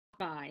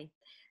by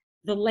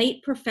the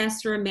late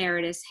Professor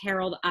Emeritus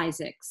Harold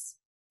Isaacs.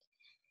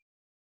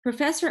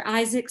 Professor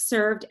Isaacs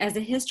served as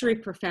a history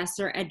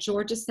professor at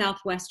Georgia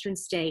Southwestern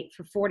State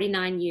for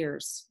 49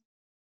 years.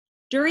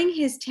 During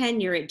his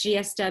tenure at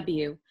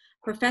GSW,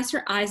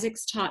 Professor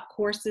Isaacs taught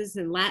courses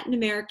in Latin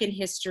American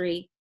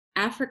history,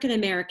 African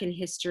American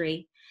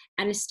history,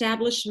 and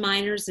established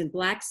minors in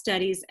Black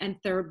Studies and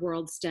Third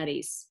World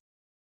Studies.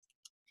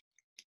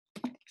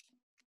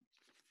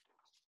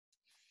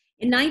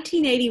 In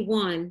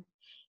 1981,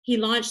 he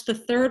launched the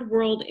Third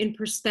World in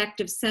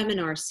Perspective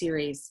seminar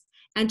series,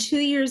 and 2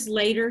 years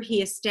later,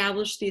 he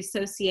established the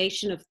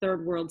Association of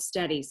Third World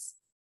Studies.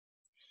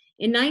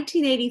 In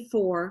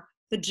 1984,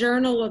 the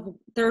Journal of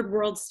Third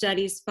World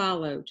Studies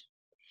followed.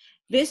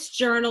 This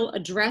journal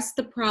addressed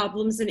the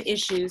problems and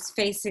issues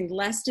facing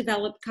less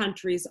developed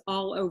countries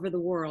all over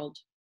the world.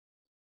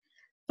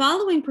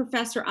 Following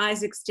Professor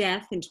Isaacs'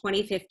 death in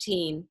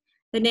 2015,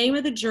 the name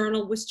of the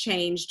journal was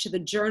changed to the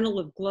Journal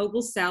of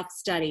Global South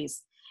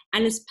Studies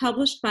and is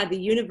published by the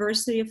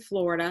University of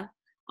Florida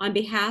on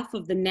behalf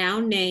of the now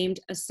named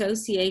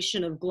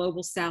Association of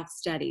Global South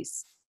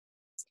Studies.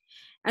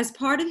 As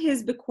part of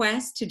his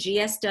bequest to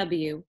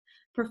GSW,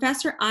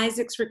 Professor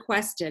Isaacs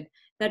requested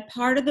that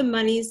part of the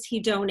monies he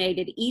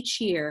donated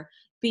each year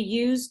be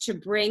used to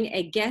bring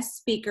a guest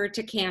speaker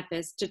to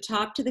campus to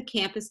talk to the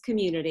campus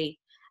community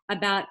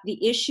about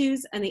the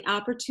issues and the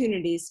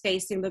opportunities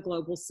facing the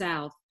Global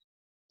South.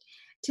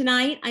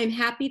 Tonight, I'm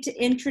happy to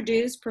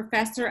introduce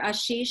Professor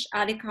Ashish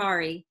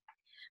Adhikari.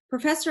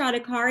 Professor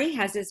Adhikari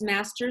has his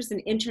master's in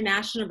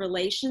International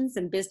Relations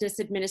and Business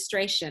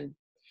Administration.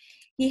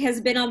 He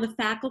has been on the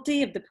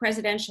faculty of the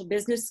Presidential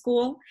Business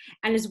School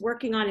and is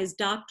working on his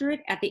doctorate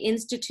at the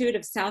Institute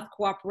of South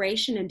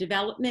Cooperation and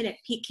Development at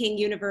Peking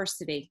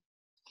University.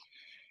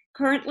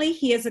 Currently,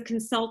 he is a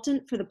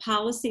consultant for the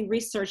Policy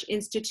Research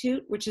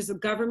Institute, which is a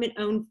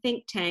government-owned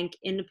think tank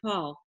in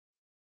Nepal.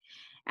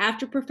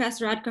 After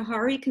Professor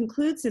Adhikari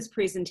concludes his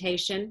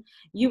presentation,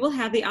 you will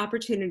have the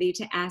opportunity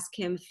to ask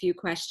him a few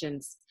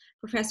questions.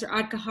 Professor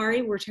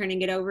Adhikari, we're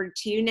turning it over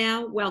to you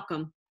now.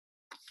 Welcome.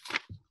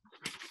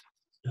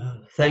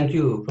 Thank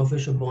you,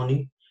 Professor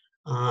Bonnie.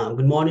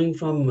 Good morning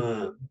from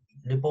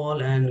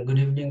Nepal, and good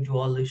evening to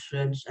all the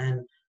students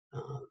and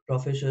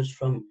professors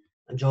from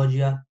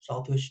Georgia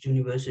Southwest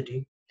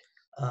University.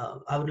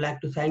 I would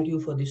like to thank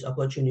you for this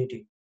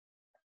opportunity.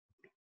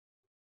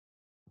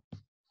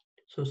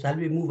 So shall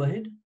we move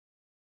ahead?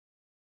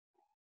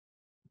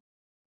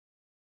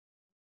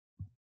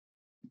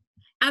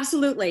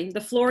 Absolutely. The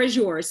floor is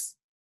yours.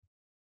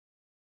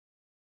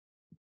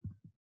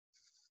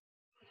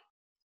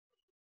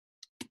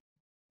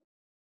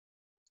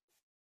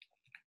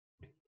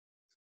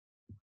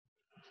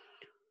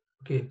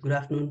 Okay, good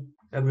afternoon,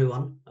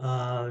 everyone.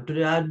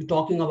 Today I'll be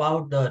talking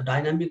about the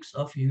dynamics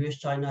of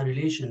US-China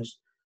relations.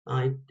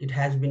 It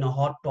has been a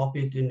hot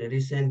topic in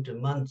recent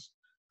months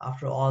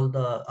after all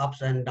the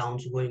ups and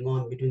downs going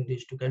on between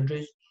these two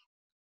countries.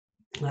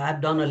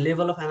 I've done a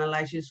level of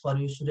analysis for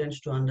you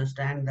students to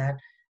understand that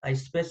a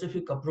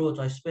specific approach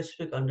or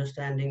specific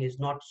understanding is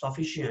not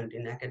sufficient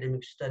in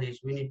academic studies.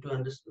 We need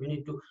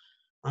to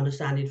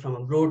understand it from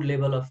a broad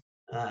level of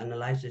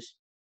analysis.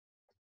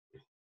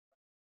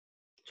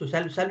 So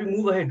shall we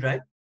move ahead,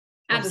 right?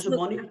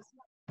 Absolutely. Professor Bonnie?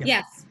 Yeah.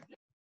 Yes.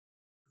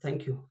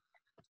 Thank you.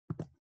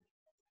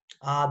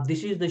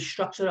 This is the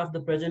structure of the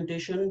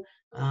presentation.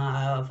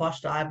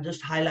 First, I've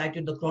just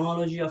highlighted the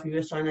chronology of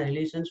US-China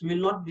relations. We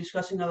will not be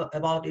discussing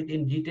about it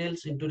in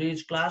details in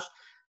today's class.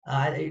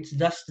 It's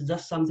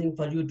just something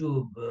for you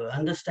to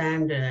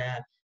understand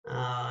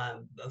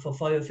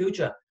for your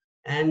future.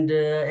 And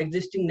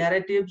existing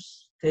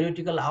narratives,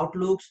 theoretical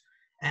outlooks,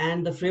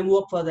 and the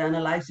framework for the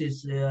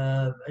analysis.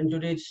 In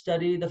today's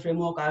study, the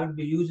framework I would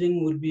be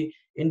using would be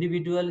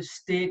individual,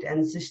 state,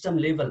 and system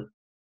level.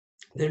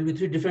 There will be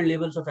 3 different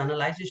levels of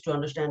analysis to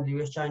understand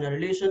the US-China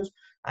relations.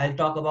 I'll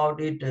talk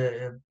about it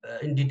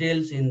in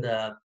details in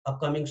the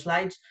upcoming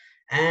slides.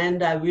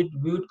 And we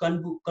would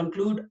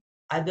conclude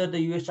either the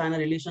US-China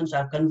relations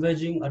are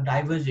converging or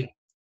diverging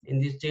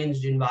in this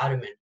changed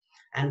environment,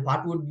 and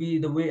what would be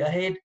the way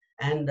ahead,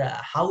 and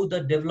how the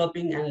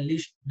developing and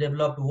least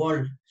developed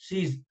world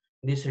sees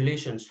these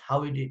relations,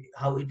 how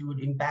it would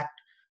impact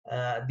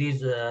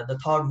the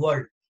third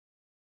world.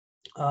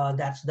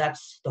 That's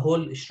the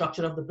whole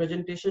structure of the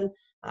presentation.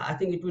 I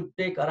think it would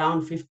take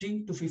around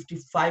 50 to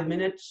 55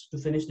 minutes to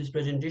finish this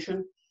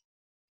presentation.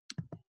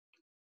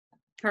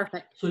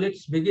 Perfect. So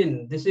let's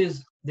begin. This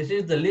is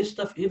the list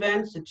of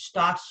events. It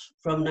starts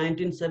from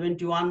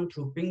 1971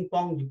 through ping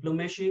pong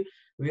diplomacy.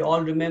 We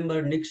all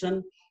remember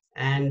Nixon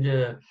and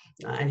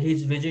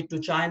his visit to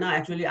China.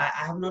 Actually, I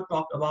have not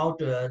talked about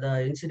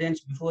the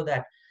incidents before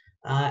that.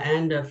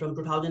 From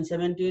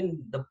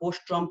 2017, the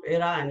post-Trump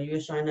era and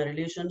US-China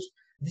relations.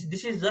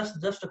 This is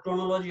just a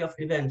chronology of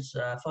events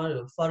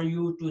for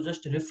you to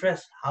just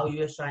refresh how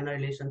US-China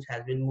relations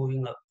has been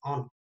moving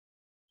on.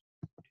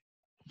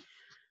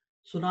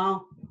 So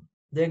now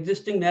the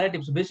existing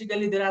narratives.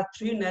 Basically, there are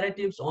three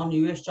narratives on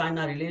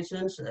US-China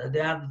relations. They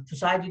are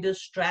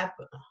Thucydides trap,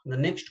 the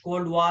next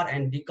Cold War,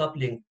 and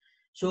decoupling.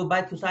 So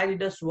by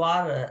Thucydides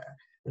war,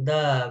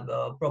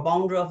 the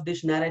propounder of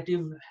this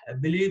narrative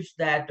believes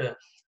that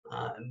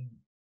uh,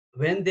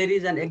 when there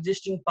is an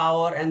existing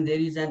power and there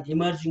is an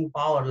emerging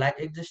power, like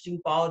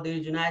existing power, there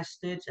is United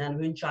States, and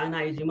when China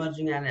is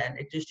emerging and an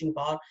existing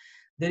power,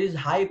 there is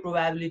high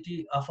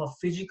probability of a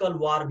physical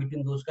war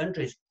between those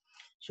countries.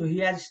 So he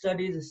has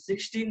studied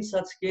 16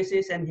 such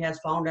cases, and he has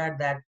found out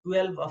that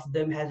 12 of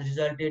them has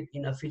resulted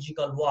in a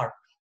physical war.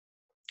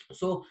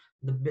 So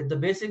the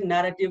basic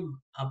narrative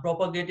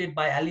propagated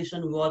by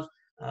Allison was,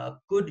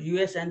 could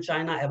US and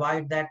China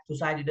avoid that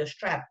Thucydides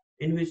trap,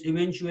 in which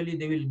eventually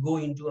they will go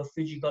into a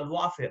physical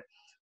warfare.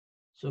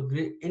 So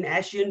in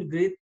ancient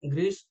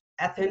Greece,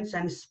 Athens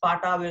and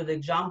Sparta were the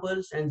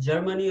examples, and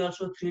Germany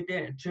also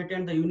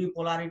threatened the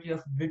unipolarity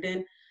of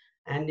Britain,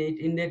 and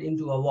it ended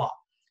into a war.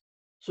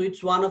 So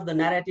it's one of the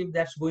narrative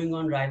that's going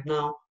on right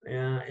now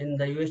in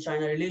the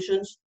US-China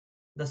relations.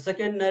 The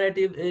second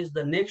narrative is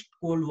the next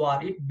Cold War.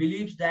 It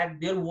believes that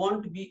there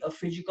won't be a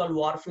physical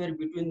warfare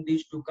between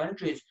these two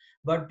countries,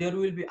 but there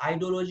will be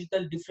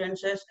ideological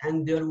differences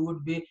and there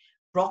would be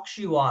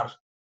proxy wars.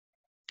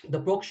 The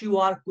proxy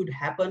war could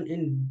happen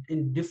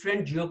in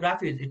different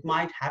geographies. It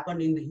might happen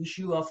in the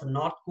issue of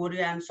North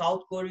Korea and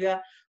South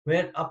Korea,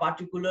 where a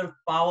particular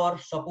power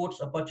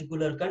supports a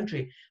particular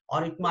country,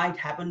 or it might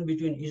happen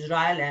between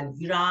Israel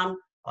and Iran,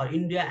 or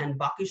India and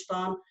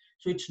Pakistan.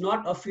 So it's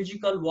not a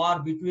physical war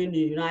between the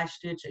United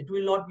States. It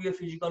will not be a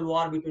physical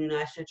war between the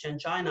United States and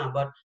China,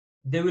 but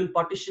they will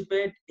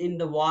participate in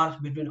the wars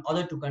between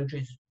other two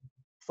countries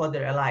for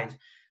their allies.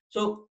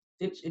 So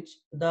it's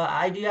the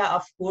idea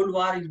of Cold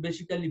War is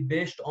basically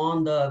based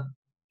on the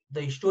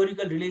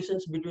historical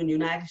relations between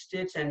United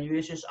States and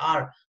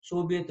USSR,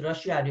 Soviet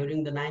Russia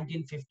during the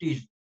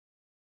 1950s.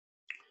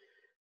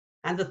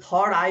 And the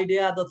third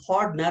idea, the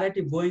third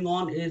narrative going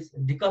on is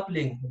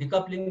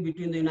decoupling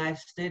between the United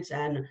States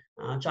and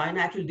China.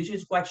 Actually, this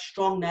is quite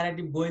strong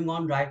narrative going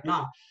on right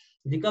now.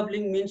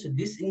 Decoupling means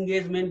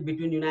disengagement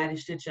between United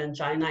States and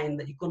China in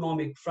the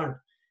economic front.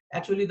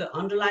 Actually, the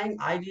underlying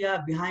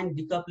idea behind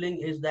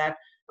decoupling is that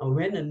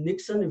when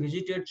Nixon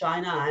visited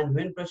China and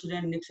when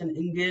President Nixon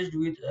engaged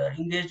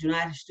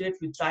United States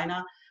with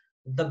China,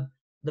 the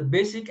the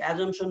basic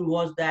assumption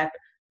was that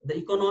the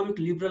economic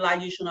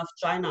liberalization of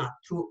China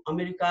through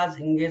America's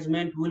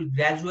engagement will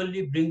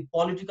gradually bring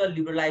political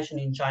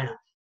liberalization in China.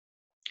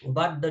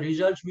 But the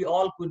results, we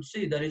all could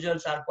see, the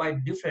results are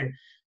quite different.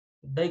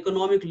 The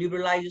economic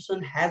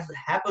liberalization has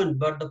happened,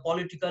 but the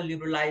political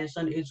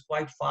liberalization is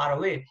quite far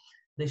away.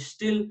 They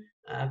still,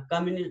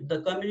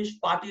 the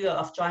Communist Party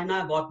of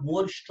China got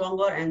more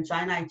stronger, and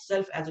China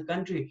itself as a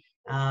country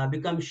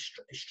become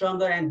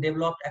stronger and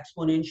developed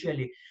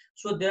exponentially.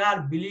 So there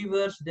are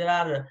believers, there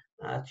are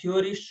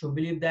theorists who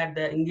believe that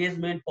the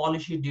engagement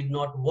policy did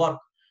not work.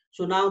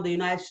 So now the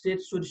United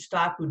States should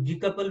start to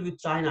decouple with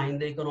China in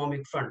the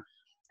economic front.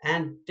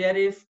 And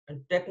tariff,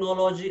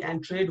 technology,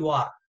 and trade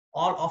war,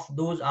 all of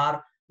those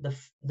are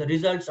the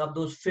results of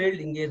those failed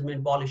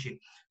engagement policy.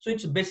 So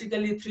it's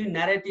basically three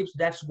narratives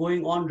that's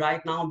going on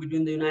right now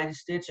between the United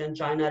States and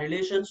China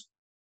relations.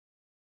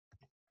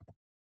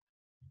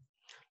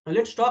 Now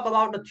let's talk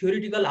about the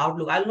theoretical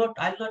outlook. I'll not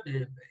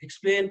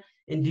explain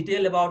in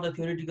detail about the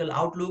theoretical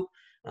outlook.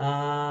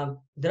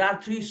 There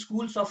are three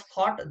schools of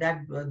thought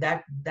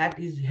that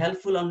is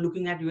helpful on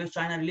looking at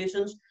US-China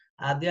relations.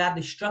 They are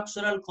the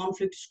structural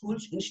conflict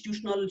schools,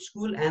 institutional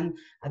school, and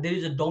there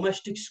is a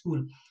domestic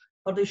school.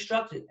 For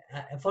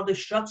the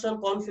structural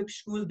conflict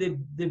school,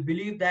 they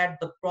believe that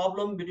the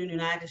problem between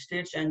United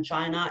States and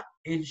China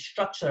is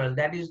structural.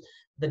 That is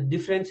the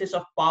differences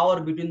of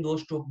power between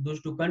those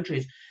two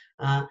countries.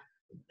 Uh,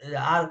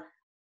 are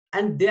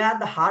and they are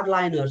the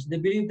hardliners. They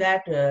believe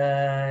that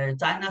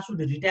China should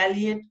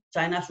retaliate,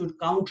 China should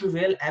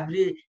countervail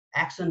every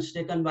actions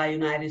taken by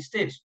United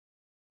States.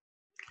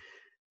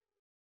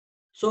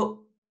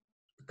 So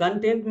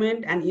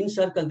contentment and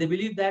encircle, they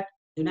believe that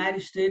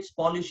United States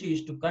policy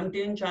is to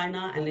contain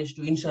China and is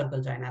to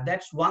encircle China.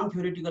 That's one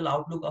theoretical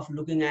outlook of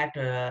looking at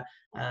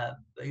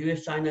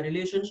US-China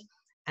relations.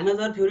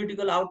 Another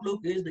theoretical outlook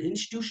is the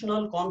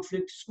institutional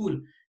conflict school.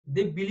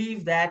 They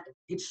believe that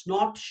it's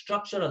not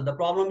structural. The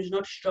problem is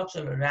not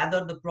structural.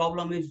 Rather, the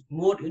problem is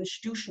more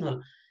institutional.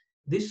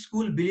 This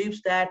school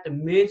believes that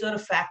major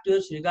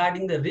factors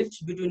regarding the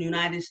rifts between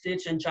United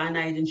States and China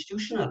is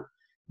institutional.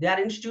 There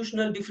are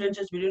institutional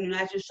differences between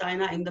United States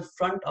and China in the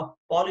front of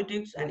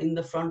politics and in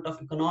the front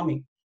of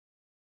economy.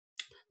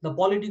 The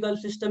political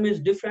system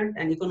is different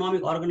and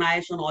economic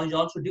organization is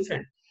also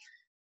different.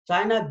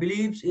 China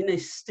believes in a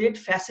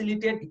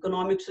state-facilitated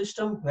economic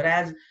system,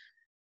 whereas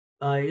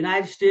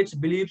United States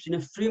believes in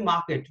a free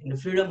market, in the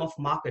freedom of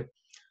market.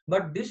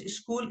 But this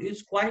school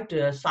is quite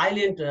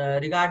silent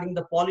regarding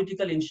the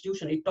political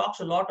institution. It talks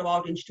a lot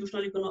about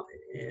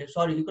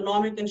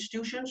economic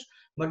institutions,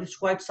 but it's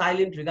quite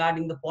silent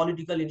regarding the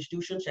political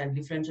institutions and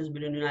differences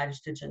between the United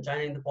States and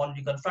China in the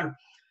political front.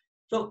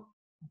 So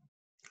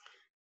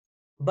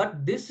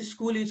but this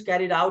school is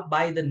carried out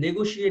by the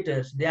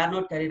negotiators. They are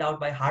not carried out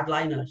by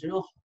hardliners.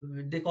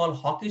 They call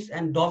hawkish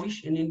and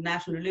dovish in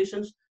international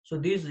relations. So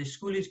this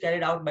school is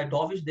carried out by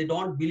dovish. They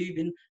don't believe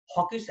in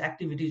hawkish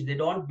activities. They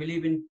don't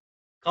believe in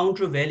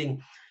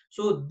countervailing.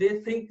 So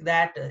they think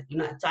that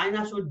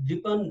China should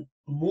deepen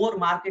more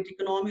market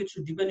economy. It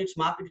should deepen its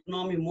market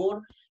economy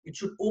more. It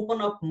should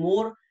open up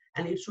more,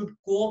 and it should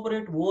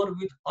cooperate more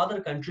with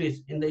other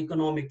countries in the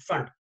economic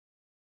front.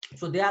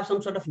 So they are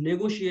some sort of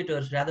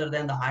negotiators rather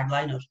than the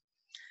hardliners.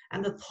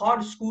 And the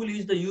third school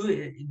is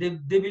they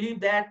believe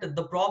that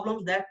the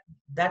problems that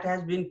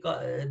has been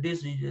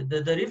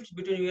the rifts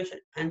between US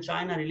and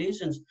China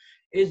relations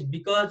is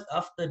because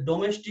of the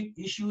domestic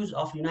issues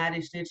of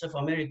United States of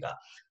America.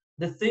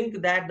 They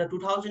think that the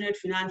 2008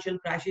 financial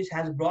crisis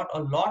has brought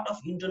a lot of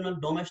internal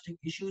domestic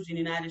issues in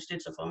United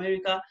States of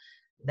America.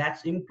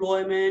 That's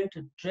employment,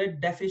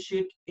 trade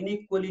deficit,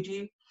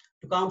 inequality,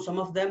 to count some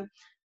of them.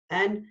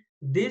 And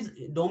these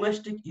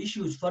domestic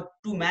issues, for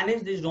to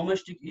manage these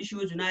domestic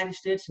issues, United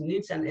States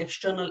needs an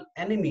external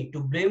enemy to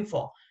blame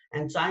for,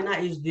 and China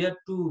is there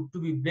to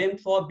be blamed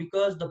for,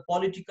 because the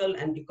political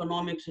and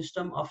economic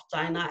system of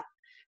China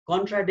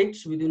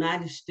contradicts with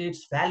United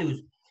States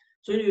values.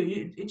 So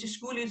each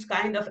school is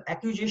kind of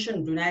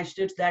accusation to United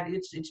States that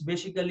it's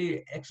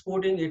basically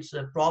exporting its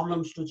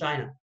problems to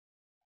China.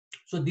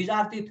 So these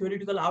are the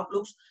theoretical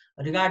outlooks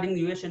regarding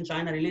US and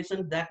China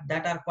relations that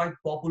are quite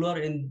popular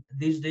in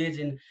these days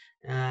in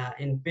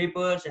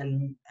papers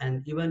and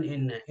even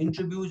in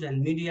interviews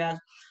and media.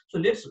 So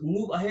let's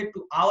move ahead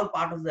to our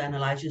part of the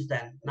analysis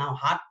then. Now,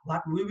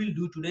 what we will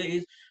do today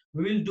is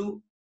we will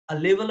do a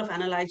level of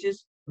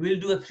analysis. We'll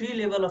do a three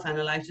level of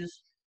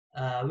analysis.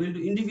 We'll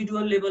do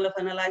individual level of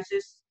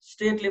analysis,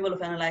 state level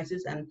of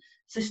analysis, and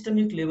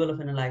systemic level of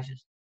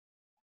analysis.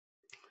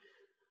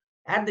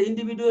 At the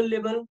individual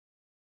level,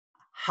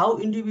 how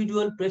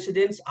individual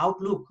presidents'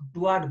 outlook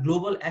toward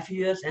global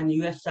affairs and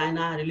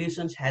US-China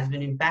relations has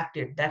been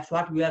impacted. That's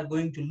what we are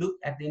going to look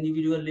at the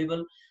individual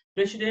level.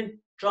 President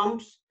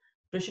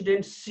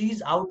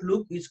Xi's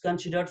outlook is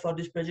considered for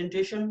this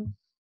presentation.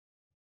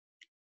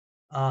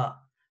 Uh,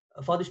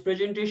 for this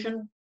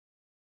presentation,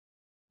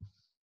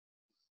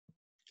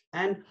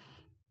 and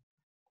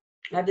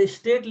at the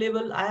state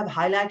level, I have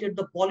highlighted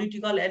the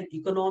political and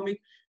economic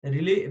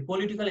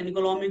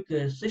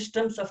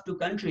systems of two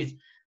countries.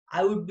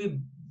 I would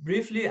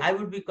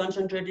be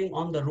concentrating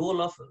on the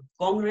role of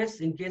Congress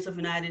in case of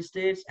United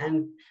States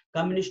and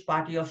Communist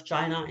Party of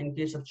China in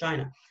case of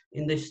China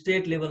in the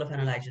state level of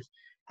analysis.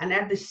 And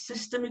at the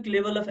systemic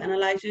level of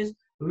analysis,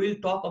 we will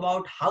talk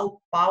about how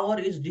power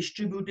is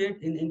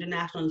distributed in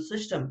international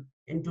system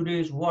in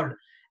today's world,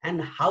 and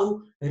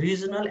how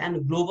regional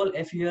and global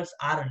affairs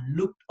are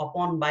looked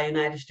upon by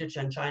United States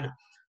and China.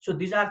 So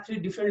these are three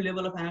different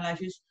levels of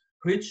analysis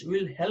which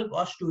will help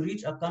us to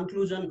reach a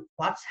conclusion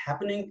what's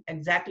happening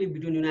exactly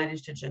between United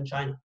States and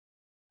China.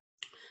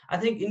 I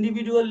think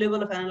individual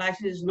level of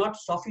analysis is not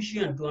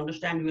sufficient to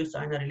understand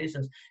US-China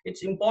relations.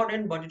 It's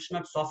important, but it's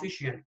not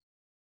sufficient.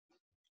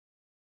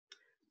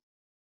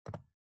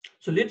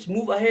 So let's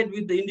move ahead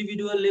with the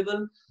individual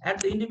level. At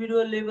the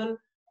individual level,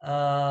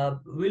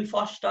 we'll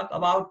first talk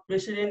about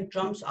President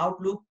Trump's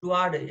outlook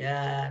toward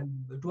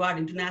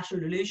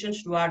international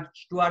relations,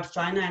 towards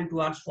China and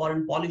towards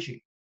foreign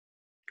policy.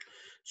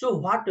 So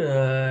what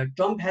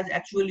Trump has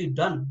actually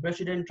done,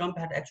 President Trump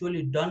had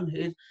actually done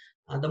is,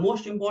 the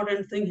most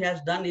important thing he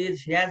has done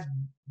is he has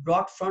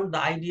brought front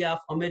the idea of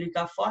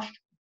America first.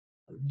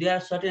 There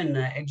are certain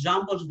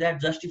examples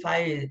that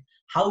justify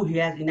how he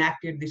has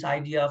enacted this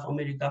idea of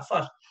America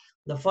first.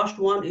 The first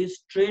one is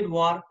trade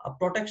war, a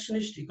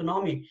protectionist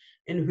economy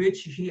in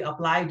which he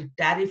applied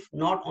tariff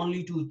not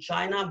only to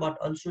China but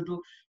also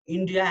to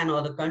India and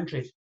other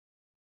countries.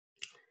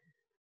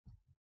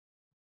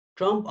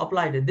 Trump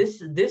applied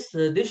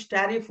this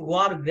tariff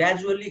war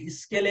gradually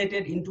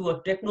escalated into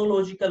a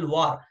technological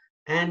war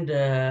and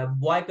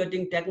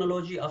boycotting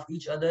technology of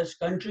each other's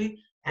country,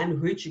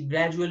 and which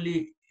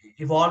gradually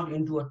evolved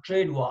into a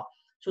trade war.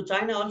 So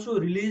China also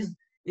released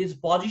its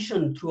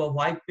position through a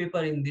white paper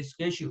in this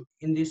issue.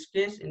 In this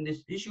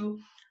issue,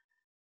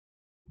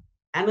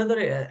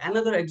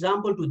 another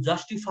example to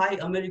justify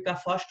America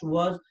first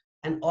was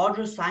an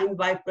order signed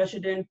by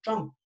President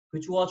Trump,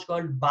 which was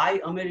called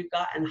Buy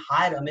America and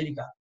Hire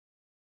America.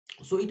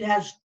 So it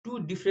has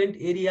two different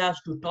areas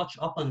to touch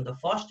upon. The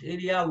first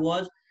area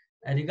was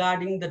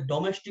regarding the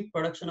domestic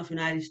production of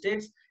United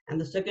States, and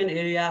the second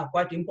area,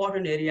 quite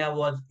important area,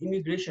 was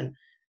immigration.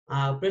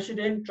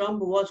 President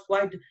Trump was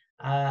quite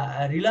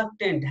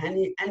reluctant,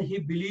 and he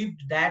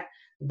believed that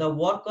the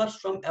workers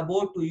from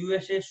abroad to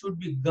USA should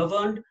be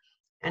governed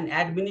and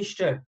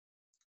administered.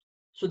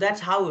 So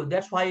that's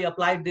why he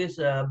applied this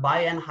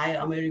Buy and Hire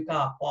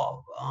America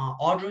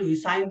order. He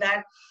signed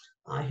that.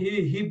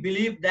 He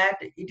believed that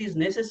it is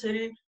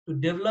necessary to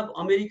develop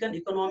American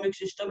economic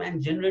system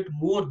and generate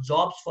more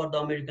jobs for the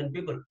American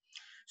people.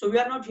 So we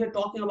are not here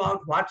talking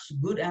about what's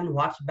good and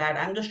what's bad.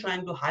 I'm just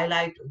trying to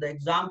highlight the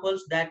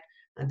examples that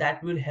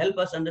will help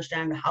us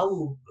understand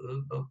how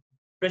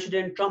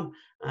President Trump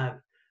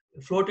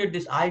floated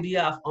this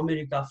idea of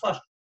America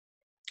first.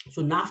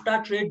 So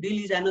NAFTA trade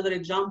deal is another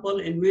example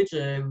in which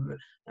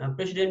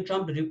President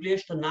Trump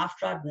replaced the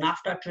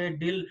NAFTA trade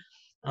deal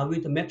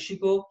with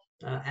Mexico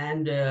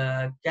and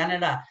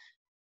Canada.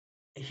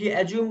 He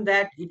assumed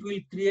that it will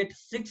create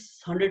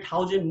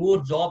 600,000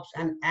 more jobs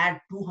and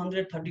add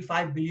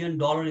 $235 billion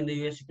in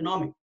the US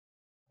economy.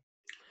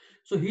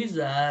 So his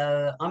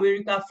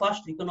America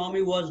First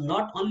economy was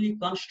not only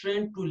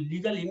constrained to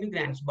legal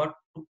immigrants, but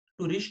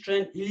to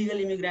restrain illegal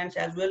immigrants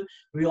as well.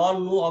 We all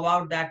know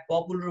about that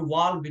popular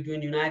wall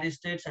between United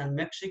States and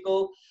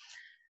Mexico.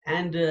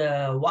 And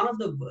one of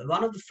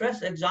the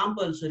first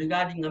examples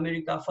regarding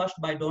America First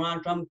by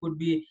Donald Trump could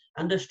be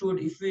understood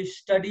if we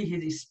study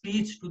his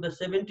speech to the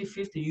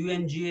 75th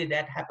UNGA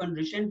that happened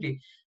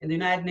recently in the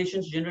United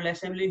Nations General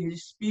Assembly.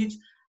 His speech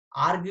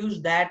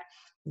argues that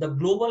the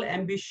global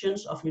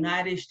ambitions of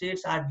United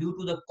States are due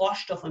to the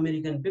cost of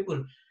American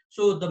people.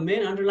 So the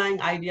main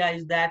underlying idea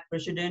is that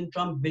President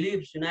Trump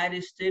believes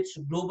United States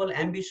global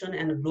ambition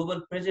and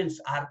global presence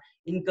are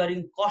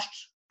incurring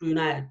costs to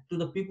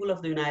the people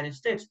of the United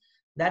States.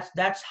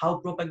 That's how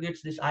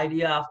propagates this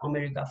idea of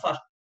America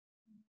First.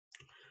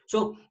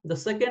 So the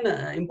second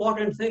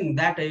important thing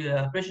that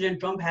President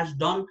Trump has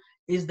done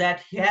is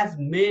that he has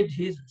made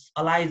his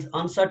allies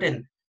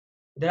uncertain.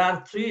 There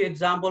are three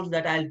examples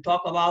that I'll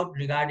talk about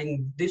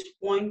regarding this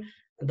point.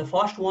 The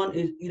first one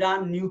is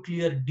Iran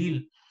nuclear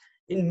deal.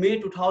 In May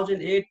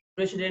 2008,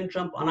 President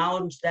Trump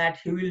announced that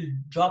he will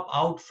drop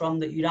out from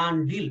the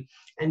Iran deal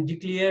and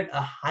declared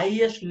a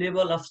highest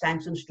level of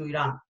sanctions to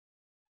Iran.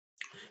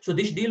 So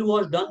this deal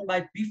was done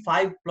by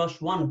P5+1,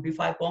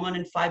 P5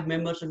 permanent 5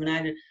 members of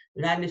United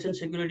Nations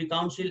Security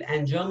Council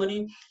and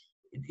Germany.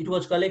 It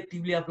was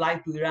collectively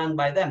applied to Iran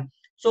by them.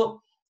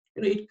 So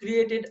it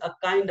created a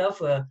kind of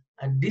a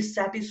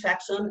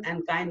dissatisfaction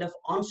and kind of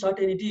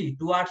uncertainty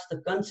towards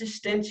the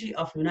consistency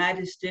of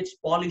United States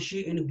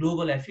policy in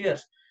global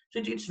affairs. So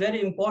it's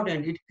very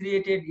important. It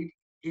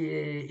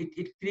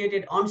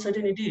created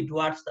uncertainty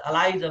towards the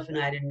allies of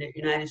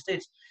United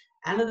States.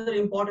 Another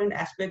important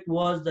aspect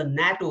was the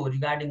NATO,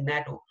 regarding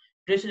NATO.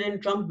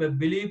 President Trump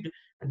believed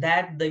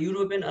that the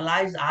European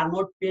allies are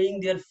not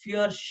paying their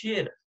fair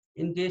share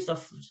in case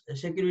of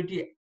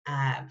security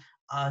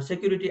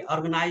security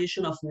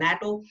organization of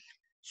NATO.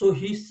 So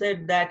he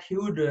said that he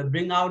would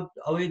bring out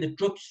away the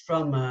troops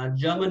from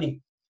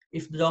Germany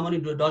if Germany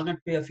does not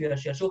pay a fair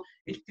share. So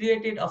it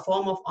created a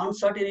form of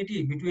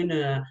uncertainty between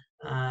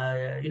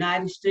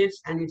United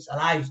States and its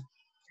allies.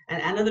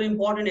 And another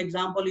important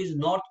example is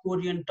North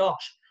Korean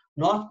talks.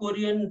 North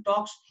Korean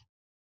talks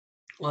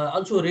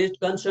also raised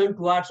concern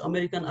towards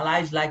American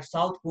allies like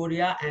South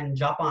Korea and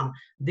Japan.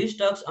 These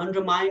talks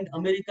undermined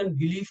American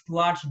belief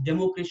towards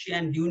democracy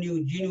and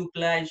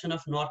denuclearization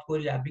of North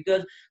Korea,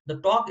 because the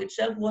talk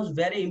itself was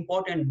very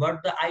important,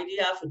 but the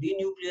idea of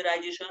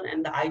denuclearization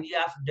and the idea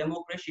of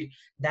democracy,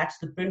 that's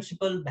the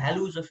principal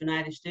values of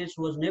United States,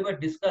 was never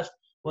discussed,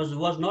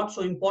 was not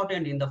so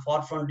important in the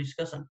forefront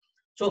discussion.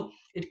 So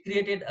it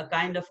created a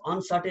kind of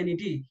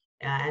uncertainty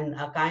and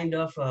a kind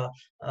of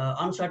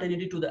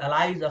uncertainty to the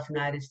allies of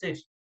United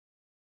States.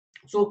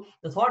 So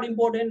the third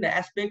important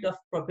aspect of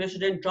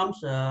President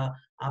Trump's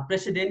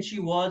presidency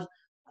was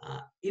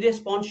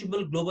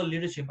irresponsible global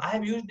leadership. I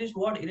have used this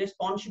word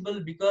irresponsible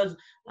because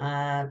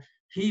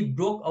he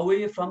broke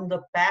away from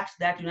the pacts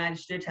that United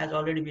States has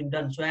already been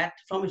done. So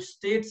from a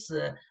state's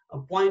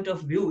point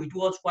of view, it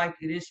was quite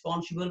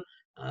irresponsible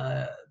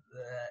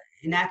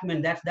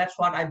enactment. That's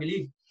what I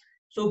believe.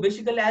 So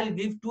basically, I'll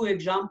give two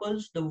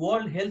examples. The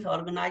World Health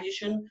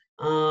Organization,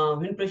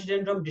 when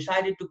President Trump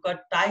decided to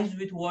cut ties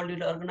with World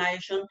Health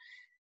Organization,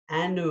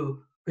 and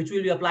which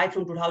will be applied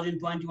from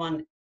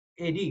 2021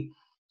 AD.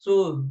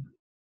 So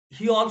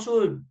he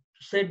also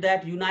said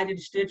that United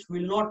States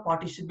will not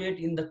participate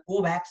in the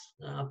COVAX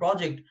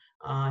project.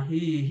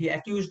 He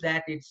accused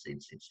that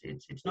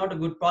it's not a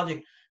good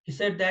project. He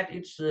said that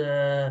it's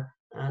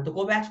the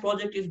COVAX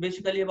project is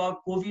basically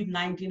about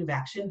COVID-19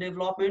 vaccine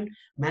development,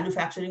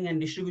 manufacturing, and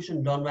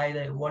distribution done by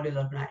the World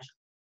Health Organization.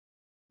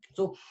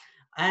 So,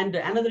 and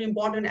another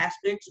important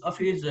aspect of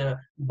his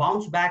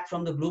bounce back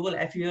from the global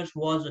affairs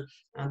was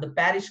the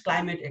Paris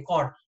Climate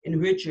Accord, in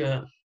which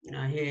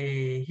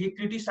he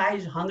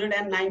criticized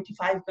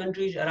 195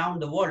 countries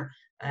around the world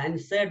and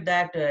said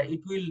that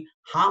it will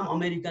harm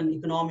American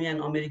economy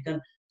and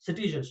American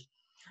citizens.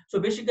 So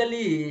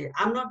basically,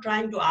 I'm not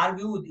trying to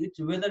argue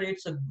whether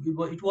it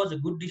was a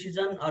good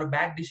decision or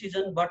bad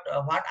decision, but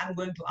what I'm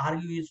going to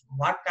argue is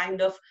what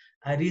kind of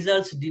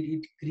results did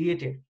it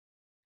created.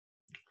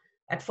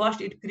 At first,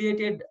 it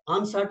created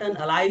uncertain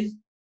allies.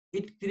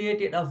 It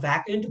created a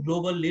vacant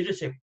global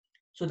leadership.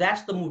 So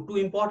that's the two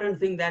important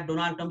thing that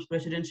Donald Trump's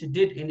presidency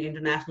did in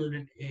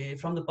international,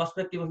 from the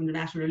perspective of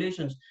international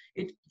relations.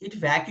 It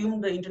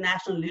vacuumed the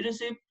international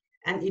leadership,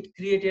 and it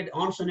created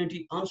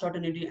uncertainty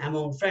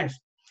among friends.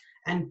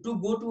 And to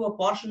go to a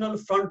personal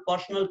front,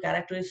 personal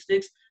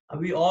characteristics,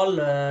 we all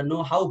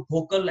know how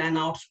vocal and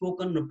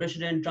outspoken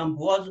President Trump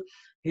was.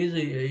 His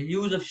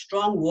use of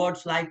strong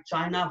words like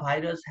China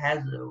virus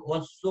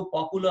was so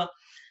popular,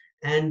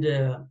 and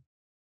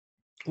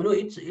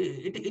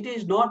it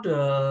is not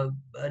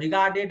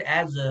regarded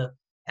as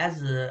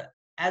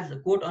as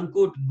quote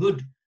unquote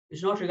good.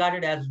 It's not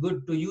regarded as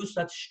good to use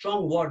such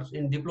strong words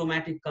in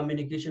diplomatic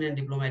communication and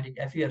diplomatic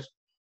affairs.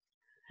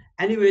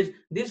 Anyways,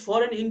 these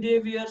foreign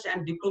endeavors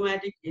and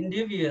diplomatic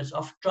endeavors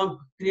of Trump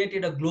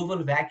created a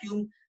global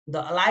vacuum.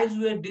 The allies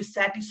were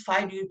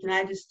dissatisfied with the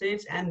United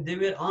States and they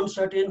were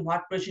uncertain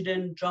what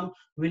President Trump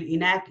will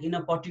enact in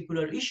a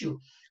particular issue.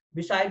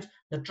 Besides,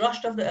 the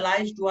trust of the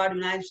allies toward the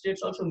United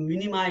States also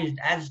minimized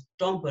as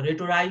Trump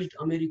rhetoricized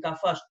America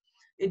first.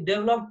 It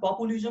developed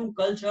populism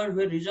culture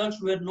where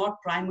results were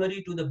not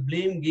primary to the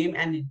blame game,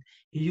 and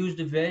he used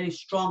very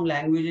strong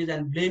languages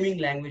and blaming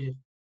languages.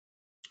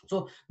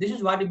 So this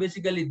is what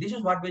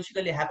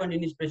basically happened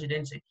in his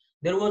presidency.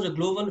 There was a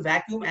global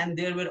vacuum and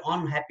there were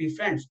unhappy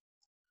friends.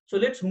 So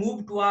let's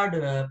move toward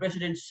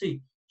President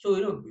C.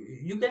 So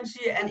you can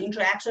see an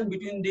interaction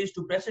between these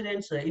two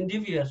presidents,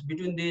 endeavors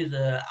between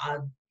the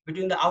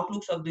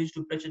outlooks of these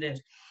two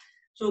presidents.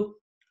 So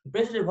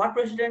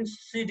President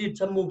C did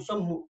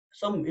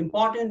some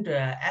important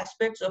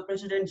aspects of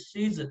President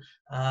C's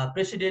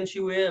presidency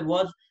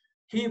was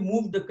he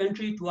moved the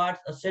country towards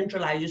a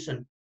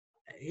centralization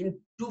in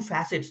two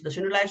facets. The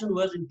centralization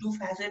was in two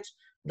facets.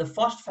 The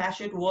first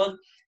facet was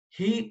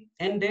he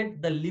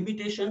ended the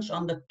limitations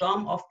on the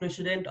term of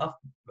president of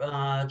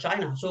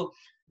China. So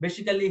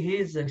basically,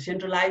 he's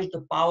centralized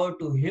the power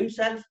to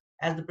himself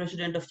as the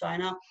president of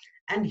China,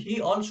 and he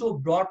also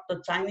brought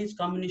the Chinese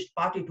Communist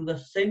Party to the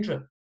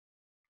center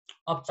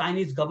of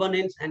Chinese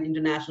governance and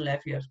international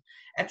affairs.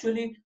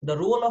 Actually, the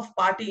role of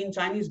party in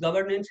Chinese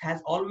governance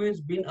has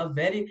always been a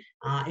very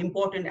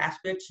important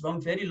aspect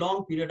from very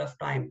long period of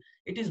time.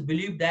 It is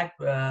believed that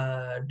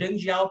Deng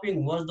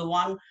Xiaoping was the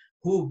one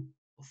who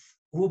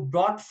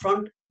brought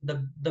front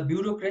the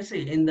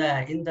bureaucracy in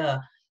the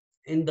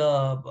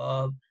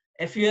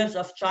affairs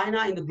of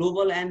China, in the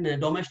global and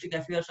domestic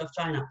affairs of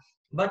China.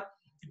 But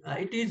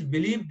it is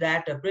believed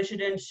that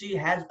President Xi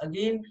has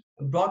again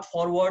brought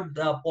forward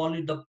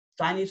the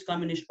Chinese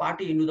Communist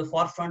Party into the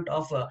forefront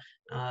of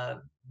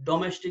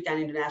domestic and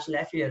international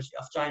affairs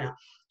of China.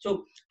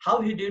 So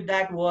how he did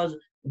that was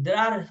there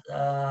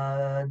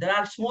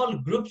are small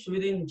groups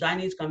within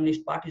Chinese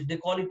Communist parties. They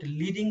call it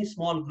leading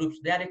small groups.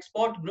 They are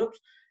expert groups,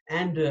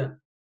 and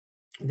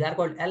they are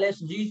called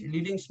LSGs,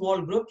 leading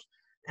small groups,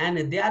 and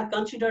they are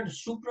considered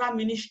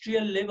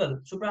supra-ministerial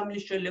level,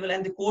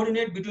 and they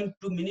coordinate between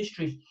two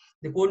ministries.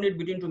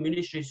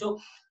 So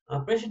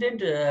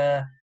President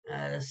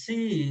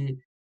C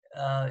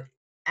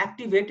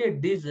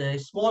activated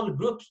these small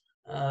groups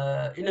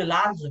in a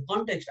large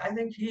context. I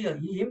think he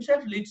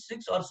himself leads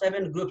 6 or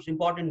 7 groups,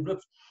 important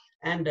groups,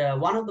 and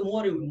one of the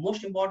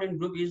most important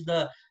group is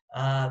the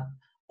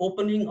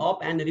opening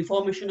up and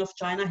reformation of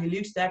China. He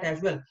leads that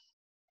as well.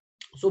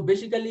 So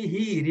basically,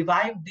 he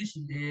revived these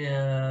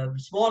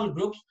small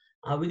groups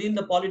within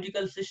the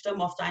political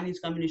system of Chinese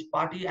Communist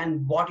Party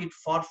and brought it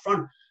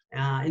forefront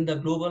in the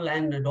global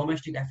and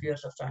domestic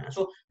affairs of China.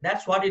 So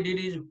that's what he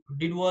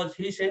did was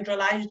he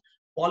centralized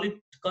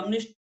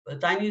communist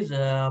Chinese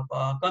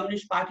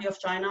Communist Party of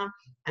China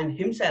and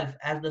himself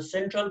as the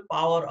central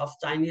power of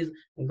Chinese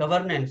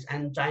governance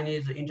and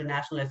Chinese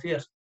international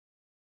affairs.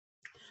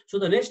 So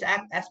the next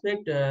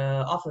aspect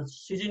of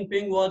Xi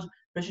Jinping was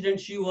President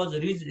Xi was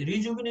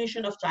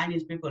rejuvenation of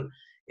Chinese people.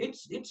 It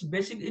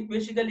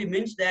basically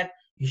means that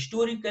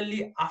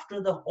historically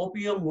after the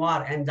Opium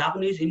War and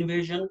Japanese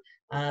invasion,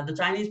 the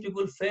Chinese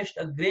people faced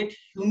a great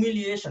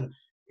humiliation.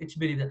 It's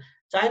believed that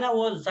China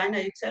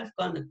itself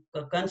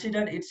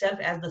considered itself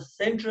as the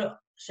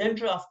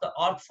center of the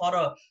earth for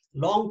a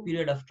long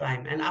period of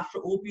time. And after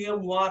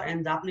Opium War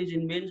and Japanese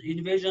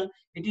invasion,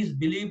 it is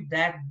believed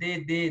that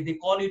they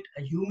call it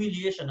a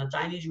humiliation, a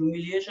Chinese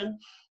humiliation.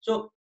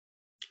 So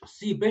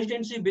see,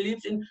 President Xi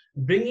believes in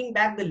bringing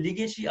back the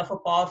legacy of a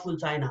powerful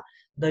China.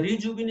 The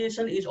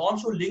rejuvenation is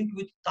also linked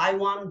with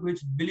Taiwan,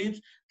 which believes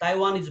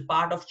Taiwan is a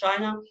part of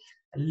China.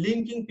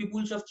 Linking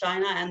peoples of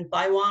China and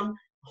Taiwan,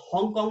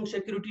 Hong Kong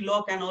security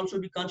law can also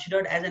be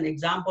considered as an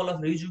example of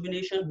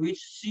rejuvenation,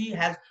 which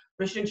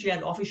President Xi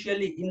has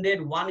officially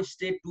ended one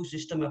state, two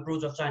system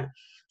approach of China.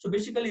 So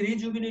basically,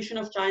 rejuvenation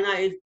of China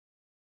is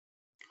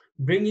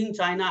bringing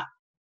China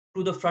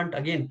to the front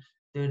again,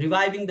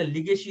 reviving the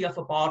legacy of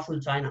a powerful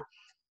China.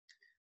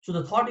 So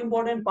the third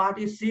important part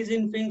is Xi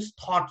Jinping's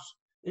thoughts.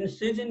 In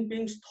Xi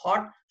Jinping's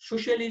thought,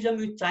 socialism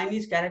with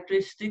Chinese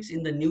characteristics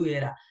in the new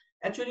era.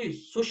 Actually,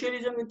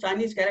 socialism with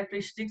Chinese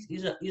characteristics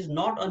is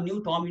not a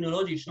new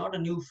terminology. It's not a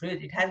new phrase.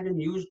 It has been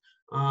used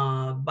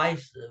by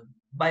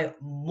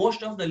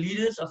most of the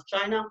leaders of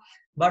China.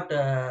 But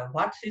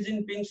what Xi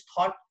Jinping's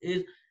thought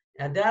is,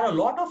 there are a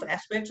lot of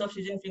aspects of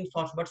Xi Jinping's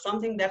thoughts, but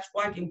something that's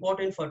quite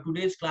important for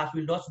today's class,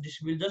 we'll just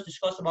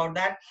discuss about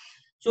that.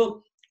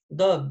 So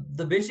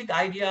the basic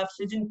idea of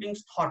Xi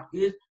Jinping's thought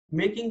is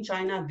making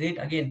China great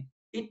again.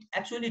 It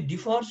actually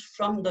differs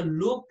from the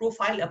low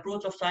profile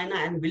approach of China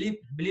and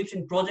believes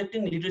in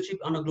projecting leadership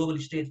on a global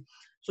stage.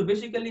 So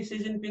basically, Xi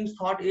Jinping's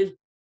thought is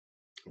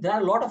There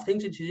are a lot of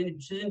things in Xi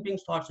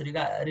Jinping's thoughts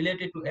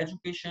related to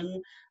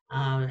education,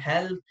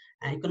 health,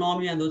 and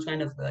economy, and those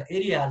kind of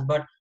areas.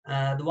 But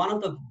one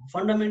of the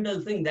fundamental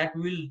thing that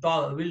we'll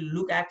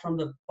look at from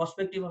the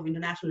perspective of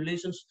international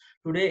relations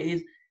today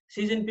is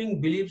Xi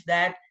Jinping believes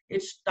that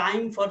it's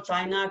time for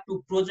China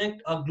to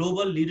project a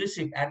global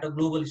leadership at a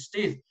global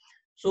stage.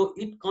 So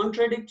it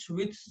contradicts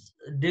with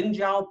Deng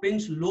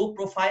Xiaoping's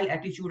low-profile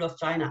attitude of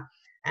China.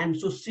 And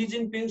so Xi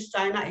Jinping's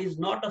China is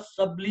not a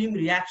sublime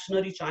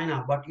reactionary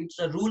China, but it's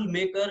a rule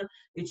maker,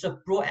 it's a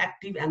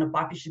proactive and a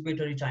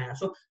participatory China.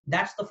 So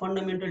that's the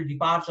fundamental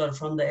departure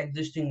from the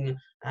existing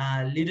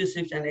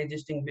leaderships and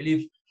existing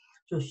beliefs.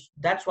 So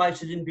that's why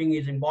Xi Jinping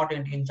is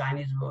important in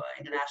Chinese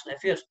international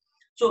affairs.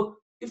 So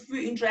if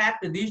we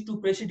interact with these two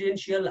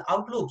presidential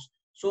outlooks,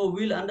 so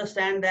we'll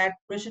understand that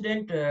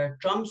President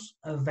Trump's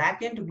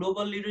vacant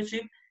global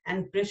leadership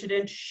and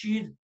President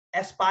Xi's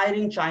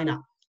aspiring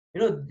China.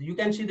 You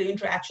can see the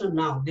interaction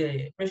now.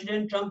 The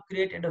President Trump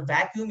created a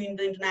vacuum in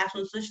the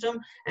international system,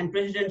 and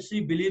President Xi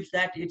believes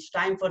that it's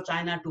time for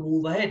China to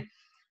move ahead.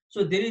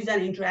 So there is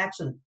an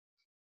interaction.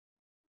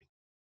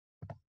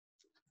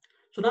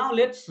 So now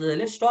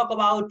let's talk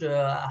about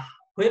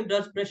where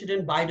does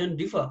President Biden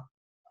differ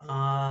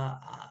uh,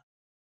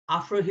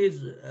 after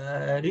his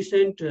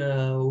recent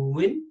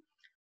win.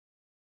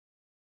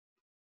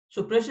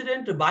 So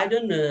President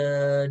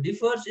Biden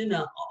differs in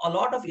a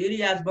lot of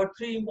areas, but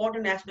three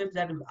important aspects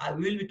that I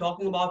will be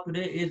talking about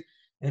today is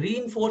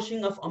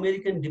reinforcing of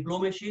American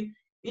diplomacy.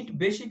 It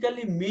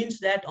basically means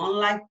that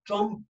unlike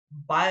Trump,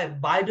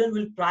 Biden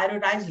will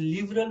prioritize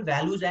liberal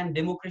values and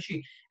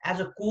democracy as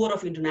a core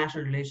of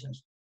international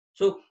relations.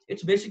 So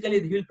it's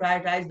basically he'll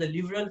prioritize the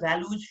liberal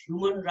values,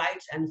 human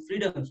rights, and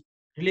freedoms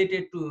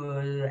related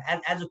to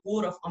as a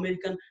core of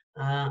American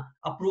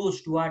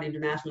approach toward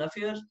international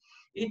affairs.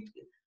 It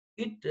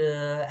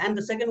and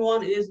the second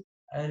one is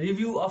a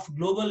review of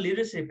global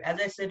leadership.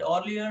 As I said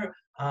earlier,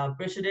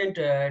 President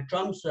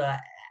Trump's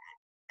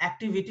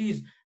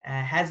activities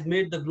has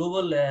made the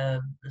global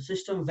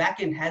system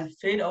vacant, has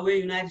fade away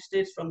United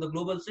States from the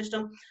global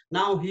system.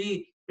 Now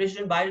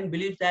President Biden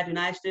believes that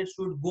United States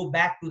should go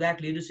back to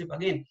that leadership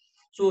again.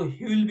 So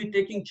he will be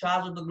taking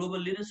charge of the global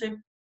leadership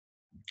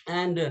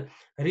and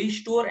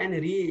restore and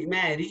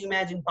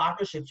reimagine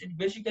partnerships. It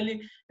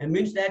basically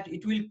means that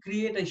it will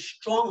create a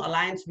strong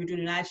alliance between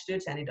the United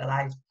States and its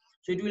allies.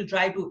 So it will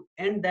try to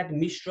end that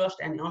mistrust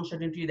and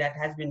uncertainty that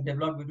has been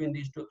developed between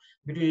these two,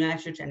 between the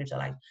United States and its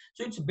allies.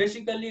 So it's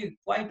basically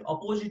quite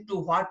opposite to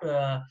what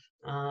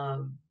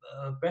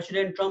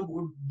President Trump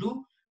would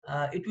do.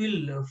 It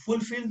will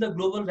fulfill the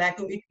global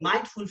vacuum. It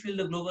might fulfill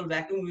the global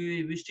vacuum.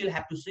 We still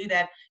have to see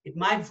that it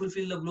might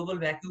fulfill the global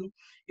vacuum.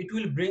 It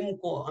will bring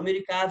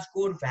America's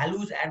core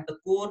values at the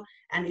core,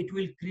 and it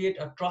will create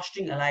a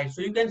trusting ally.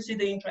 So you can see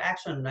the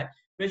interaction, right?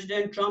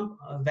 President Trump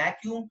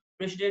vacuum,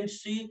 President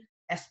Xi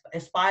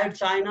aspired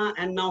China,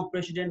 and now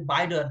President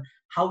Biden.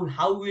 How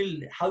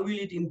will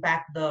it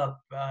impact the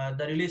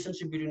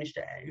relationship between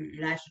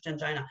United States and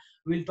China?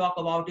 We'll talk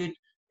about it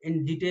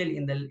in detail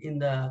in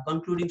the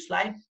concluding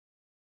slide.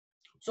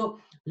 So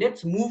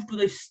let's move to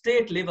the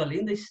state level.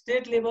 In the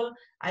state level,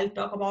 I'll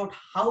talk about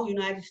how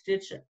United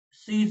States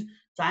sees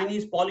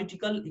Chinese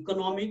political,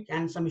 economic,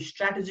 and some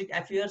strategic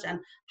affairs, and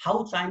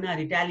how China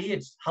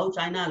retaliates, how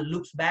China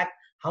looks back,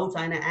 how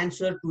China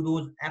answers to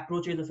those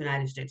approaches of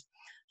United States.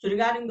 So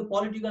regarding the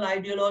political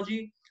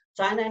ideology,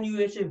 China and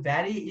USA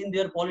vary in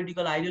their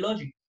political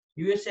ideology.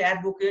 USA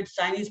advocates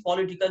Chinese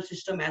political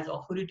system as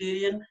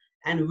authoritarian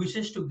and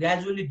wishes to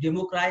gradually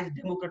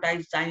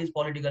democratize Chinese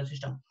political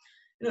system.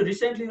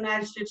 Recently,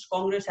 United States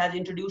Congress has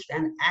introduced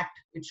an act.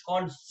 It's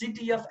called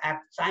CTF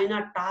Act,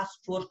 China Task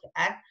Force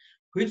Act,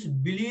 which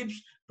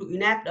believes to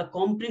enact a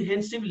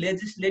comprehensive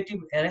legislative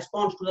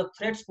response to the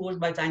threats posed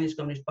by Chinese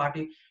Communist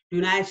Party to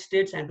United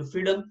States and to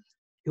freedom,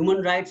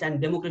 human rights, and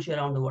democracy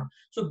around the world.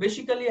 So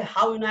basically,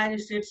 how United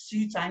States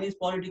sees Chinese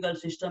political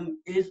system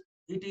is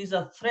it is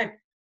a threat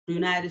to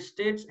United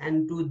States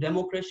and to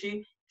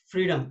democracy,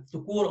 freedom,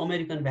 to core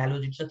American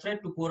values. It's a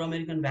threat to core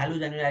American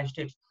values and United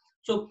States.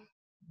 So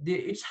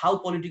it's how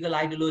political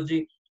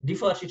ideology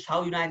differs. It's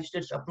how United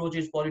States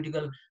approaches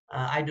political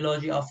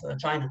ideology of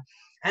China.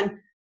 And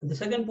the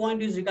second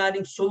point is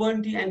regarding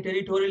sovereignty and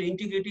territorial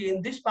integrity.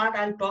 In this part,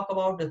 I'll talk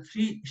about the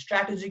three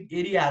strategic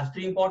areas,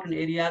 three important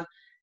areas.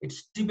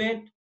 It's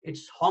Tibet,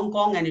 it's Hong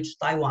Kong, and it's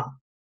Taiwan.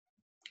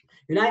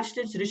 United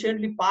States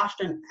recently passed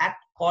an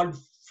act called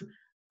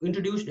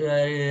introduced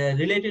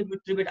related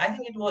with Tibet. I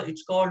think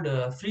it's called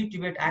Free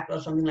Tibet Act or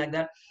something like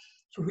that.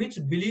 So which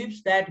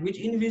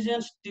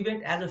envisions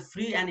Tibet as a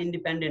free and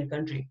independent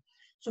country.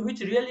 So which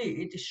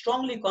really it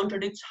strongly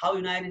contradicts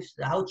how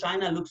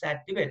China looks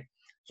at Tibet.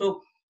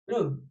 So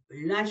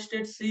United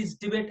States sees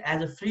Tibet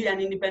as a free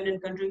and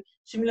independent country.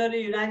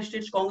 Similarly, United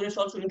States Congress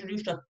also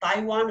introduced a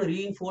Taiwan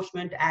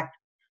Reinforcement Act.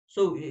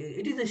 So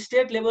it is a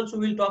state level. So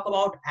we'll talk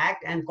about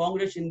Act and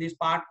Congress in this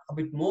part a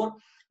bit more.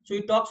 So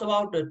it talks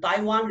about the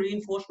Taiwan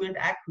Reinforcement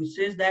Act, which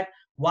says that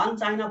one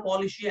China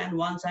policy and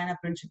one China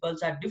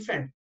principles are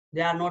different.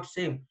 They are not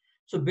same.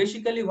 So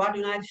basically what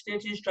United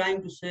States is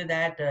trying to say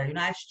that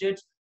United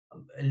States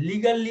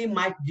legally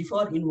might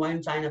differ in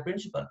one China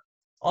principle,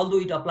 although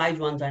it applies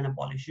one China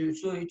policy.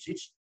 So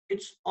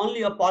it's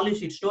only a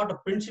policy, it's not a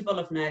principle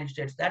of United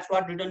States. That's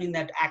what written in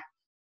that act.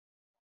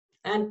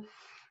 And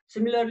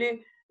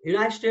similarly,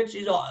 United States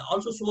is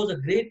also shows a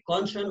great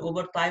concern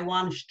over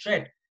Taiwan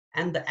Strait,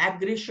 and the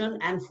aggression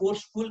and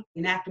forceful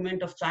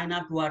enactment of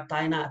China toward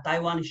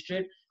Taiwan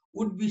Strait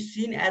would be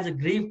seen as a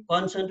grave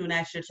concern to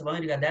United States of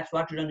America. That's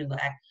what written in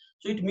the act.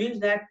 So it means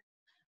that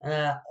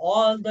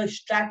all the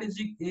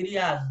strategic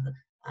areas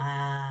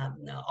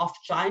of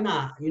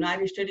China,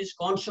 United States is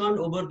concerned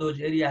over those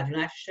areas.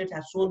 United States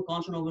has shown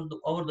concern over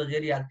those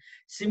areas.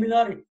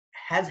 Similar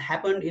has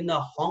happened in the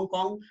Hong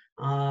Kong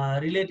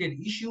related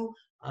issue.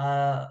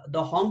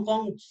 The Hong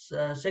Kong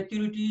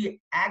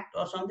Security Act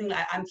or something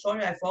like, I'm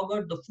sorry, I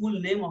forgot the full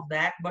name of the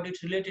act, but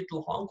it's related to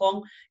Hong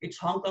Kong. It's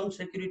Hong Kong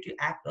Security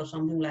Act or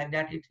something like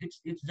that.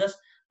 It's just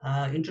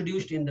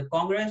introduced in the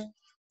Congress,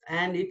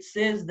 and it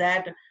says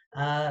that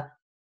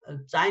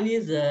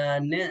Chinese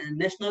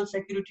National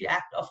Security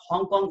Act of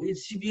Hong Kong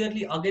is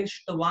severely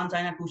against the One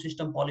China Two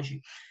System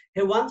policy.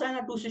 Here, One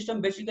China Two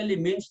System basically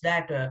means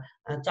that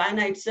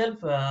China itself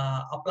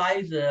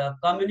applies a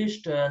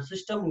communist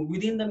system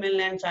within the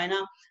mainland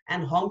China,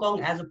 and Hong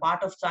Kong as a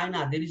part of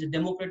China, there is a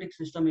democratic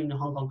system in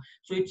Hong Kong.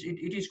 So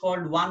it is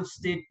called One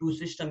State Two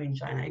System in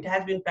China. It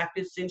has been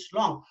practiced since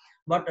long,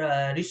 but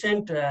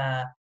recent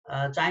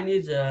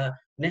Chinese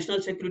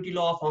national security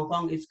law of Hong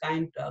Kong is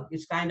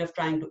kind of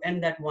trying to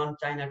end that One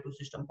China Two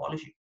System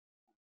policy.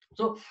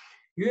 So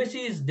USA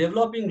is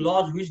developing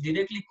laws which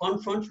directly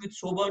confronts with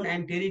sovereign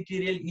and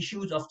territorial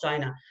issues of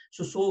China.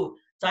 So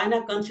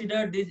China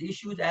considered these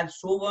issues as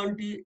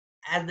sovereignty,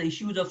 as the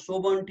issues of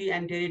sovereignty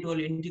and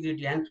territorial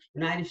integrity, and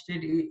United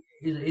States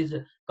is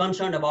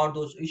concerned about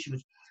those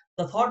issues.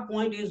 The third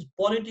point is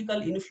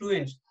political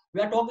influence.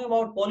 We are talking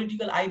about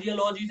political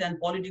ideologies and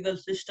political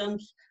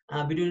systems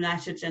between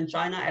United States and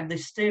China at the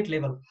state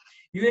level.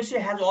 USA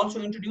has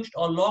also introduced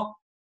a law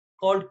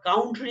called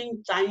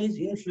Countering Chinese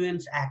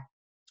Influence Act.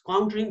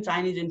 Countering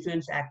Chinese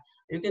Influence Act.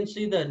 You can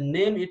see the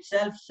name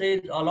itself says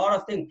a lot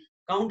of things.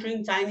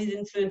 Countering Chinese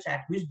Influence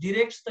Act, which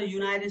directs the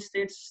United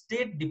States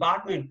State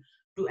Department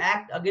to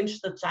act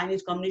against the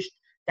Chinese communist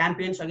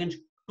campaigns against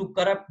to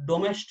corrupt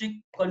domestic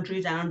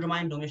countries and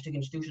undermine domestic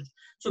institutions.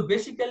 So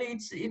basically,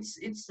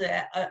 it's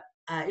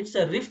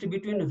a rift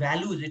between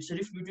values. It's a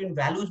rift between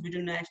values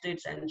between the United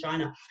States and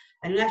China.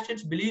 And the United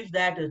States believes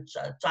that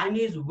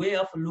Chinese way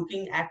of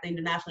looking at the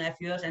international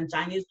affairs and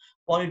Chinese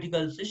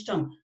political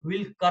system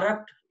will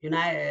corrupt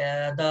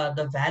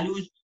the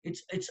values.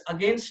 It's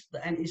against,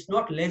 and it's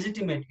not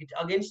legitimate. It's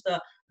against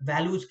the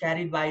values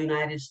carried by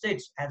United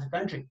States as a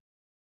country.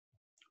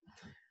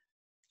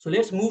 So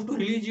let's move to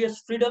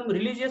religious freedom.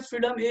 Religious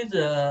freedom is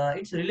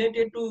it's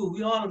related to,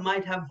 we all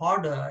might have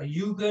heard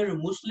Uyghur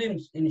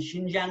Muslims in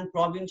Xinjiang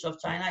province of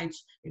China.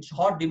 It's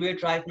hot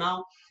debate right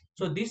now.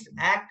 So this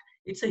act,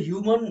 it's a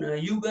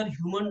Uyghur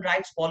Human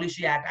Rights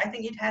Policy Act. I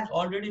think it has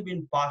already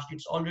been passed.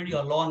 It's already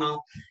a law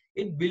now.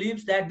 It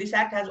believes that this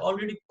act has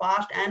already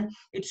passed, and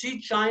it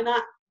sees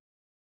Chinese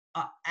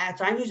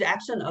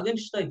action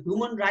against the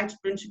human rights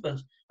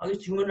principles,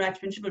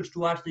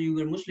 towards the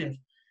Uyghur Muslims.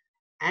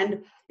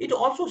 And it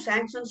also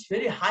sanctions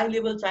very high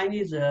level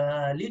Chinese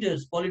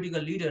leaders,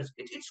 political leaders.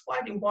 It's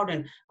quite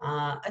important.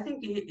 I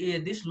think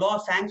this law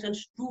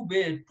sanctions two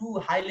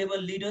high level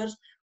leaders,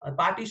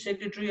 party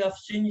secretary of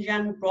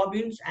Xinjiang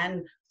province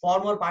and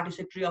former party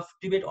secretary of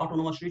Tibet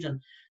Autonomous Region.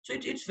 So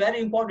it's very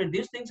important.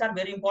 These things are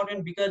very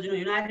important because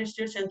United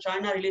States and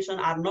China relations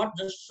are not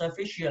just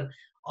superficial.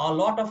 A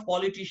lot of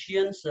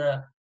politicians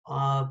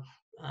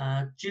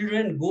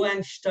children go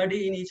and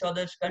study in each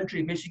other's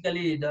country.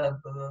 Basically,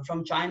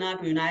 from China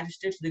to United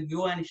States, they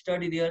go and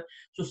study there.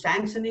 So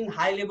sanctioning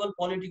high-level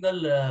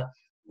political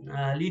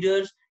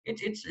leaders,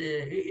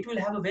 it will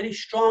have a very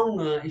strong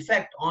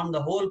effect on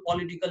the whole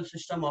political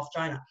system of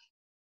China.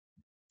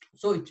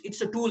 So it's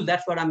a tool.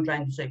 That's what I'm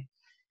trying to say.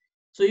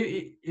 So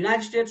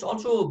United States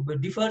also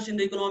differs in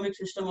the economic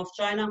system of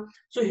China.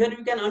 So here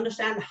we can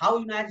understand how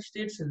United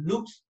States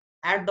looks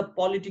at the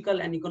political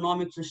and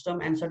economic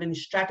system and certain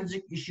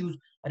strategic issues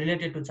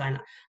related to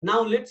China.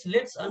 Now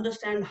let's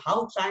understand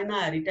how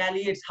China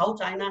retaliates, how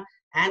China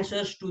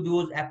answers to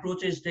those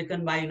approaches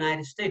taken by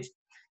United States.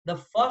 The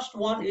first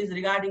one is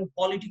regarding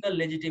political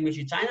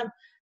legitimacy.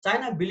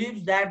 China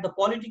believes that the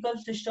political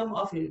system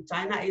of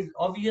China is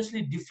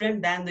obviously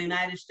different than the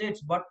United States,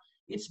 but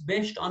it's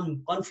based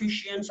on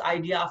Confucian's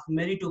idea of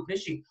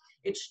meritocracy.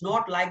 It's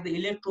not like the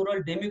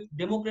electoral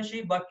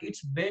democracy, but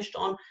it's based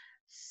on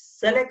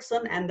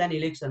selection and then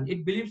election.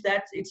 It believes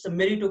that it's a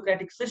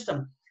meritocratic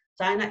system.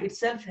 China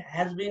itself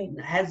has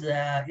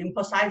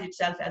emphasized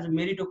itself as a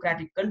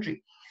meritocratic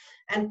country,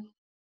 and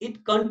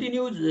it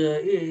continues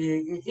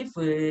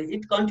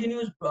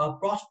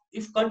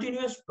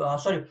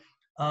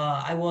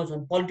I was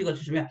on political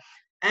system, yeah.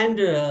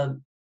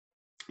 And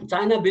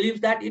China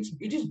believes that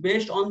it is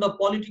based on the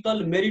political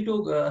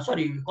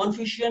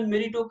Confucian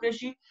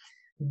meritocracy,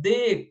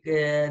 they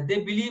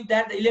believe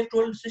that the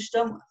electoral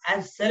system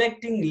as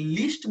selecting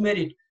least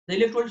merit. The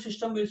electoral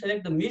system will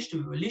select the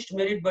least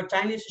merit, but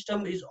Chinese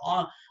system is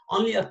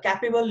only a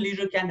capable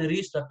leader can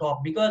reach the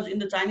top, because in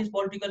the Chinese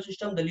political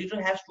system, the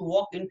leader has to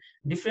walk in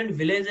different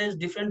villages,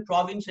 different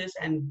provinces,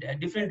 and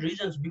different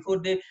regions before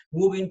they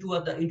move into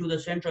the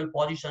central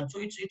position.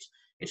 So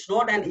it's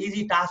not an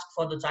easy task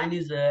for the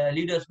Chinese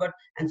leaders.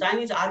 And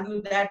Chinese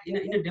argue that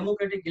in a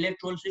democratic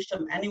electoral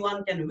system,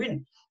 anyone can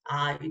win.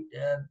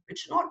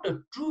 It's not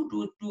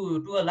true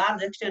to a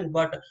large extent,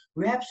 but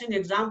we have seen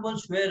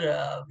examples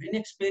where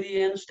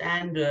inexperienced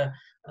and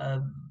uh,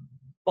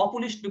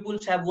 populist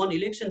peoples have won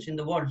elections in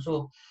the world.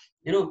 So,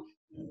 you know,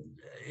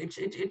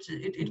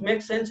 it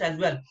makes sense as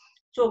well.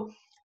 So,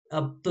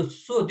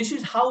 so this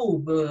is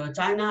how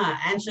China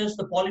answers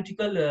the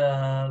political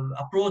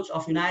approach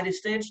of United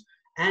States.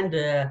 And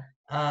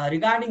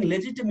regarding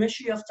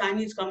legitimacy of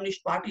Chinese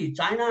Communist Party,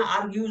 China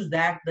argues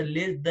that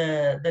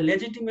the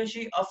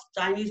legitimacy of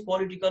Chinese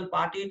political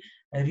party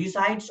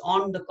resides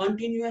on the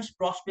continuous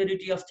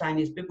prosperity of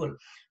Chinese people.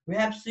 We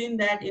have seen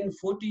that in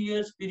 40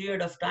 years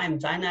period of time,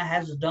 China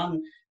has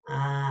done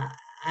uh,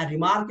 a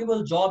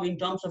remarkable job in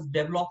terms of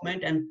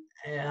development and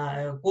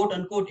quote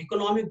unquote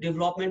economic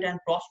development and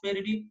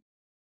prosperity.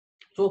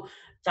 So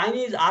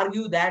Chinese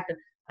argue that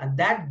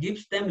that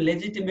gives them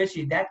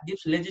legitimacy, that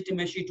gives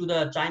legitimacy to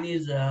the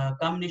Chinese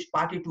Communist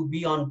Party to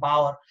be on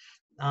power.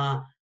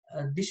 Uh,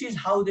 this is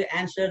how they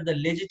answer the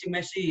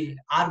legitimacy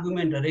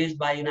argument raised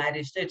by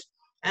United States.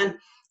 And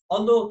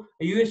although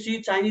US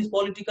see Chinese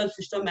political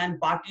system and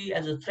party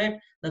as a threat,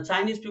 the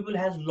Chinese people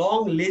has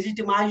long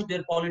legitimized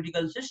their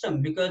political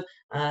system, because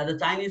the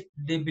Chinese,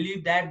 they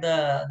believe that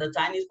the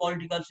Chinese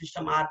political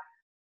system are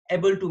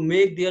able to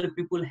make their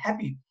people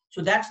happy.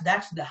 So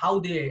how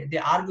they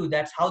argue,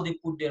 that's how they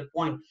put their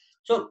point.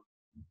 So,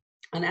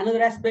 and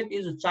another aspect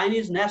is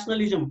Chinese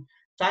nationalism.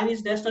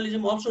 Chinese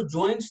nationalism also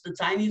joins the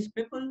Chinese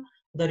people.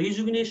 The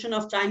rejuvenation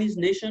of Chinese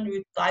nation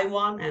with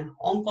Taiwan and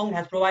Hong Kong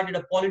has provided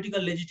a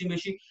political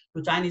legitimacy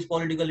to Chinese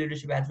political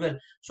leadership as well.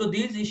 So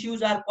these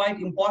issues are quite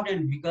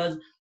important, because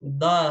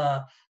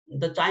the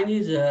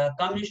Chinese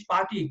Communist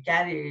Party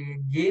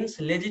gains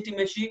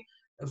legitimacy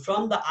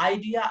from the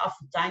idea of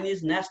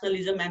Chinese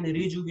nationalism and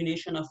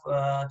rejuvenation of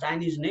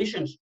Chinese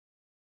nations.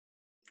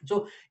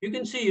 So you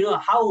can see,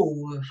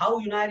 how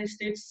United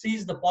States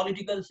sees the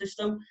political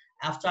system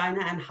of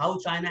China, and how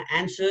China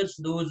answers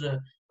those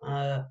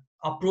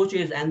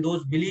approaches and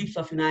those beliefs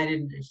of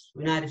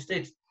United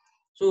States.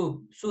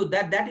 So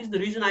that is the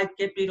reason I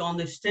kept it on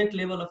the state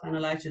level of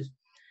analysis.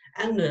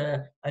 And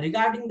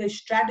regarding the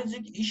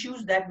strategic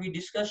issues that we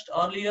discussed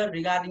earlier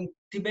regarding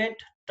Tibet,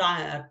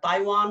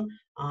 Taiwan,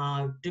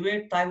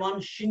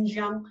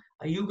 Xinjiang,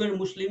 Uyghur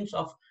Muslims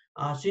of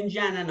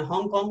Xinjiang and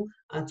Hong Kong,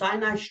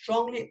 China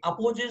strongly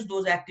opposes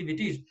those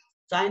activities.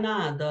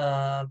 China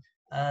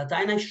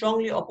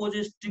strongly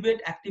opposes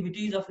Tibet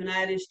activities of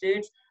United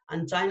States,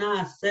 and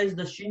China says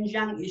the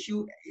Xinjiang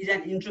issue is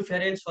an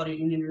interference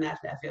in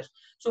international affairs.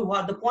 So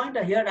what the point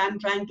here I'm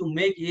trying to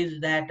make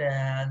is that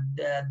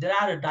there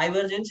are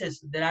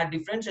divergences, there are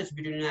differences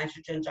between United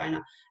States and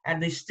China at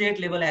the state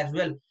level as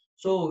well.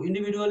 So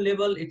individual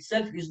level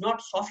itself is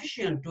not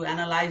sufficient to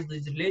analyze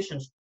these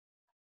relations.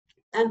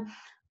 And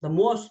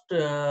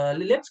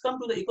let's come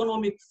to the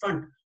economic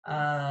front.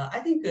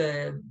 I think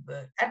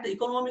at the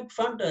economic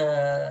front,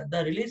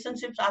 the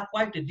relationships are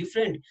quite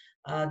different.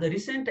 The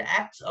recent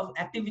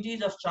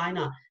activities of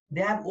China,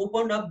 they have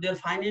opened up their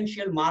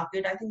financial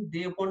market. I think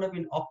they opened up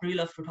in April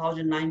of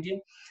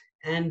 2019,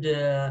 and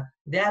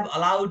they have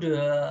allowed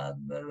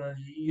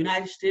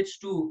United States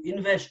to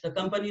invest, the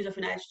companies of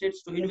United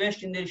States to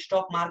invest in their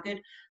stock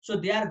market. So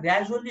they are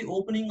gradually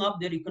opening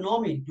up their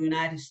economy to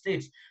United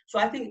States. So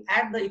I think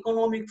at the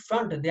economic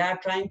front, they are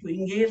trying to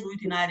engage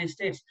with United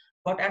States,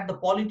 but at the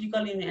political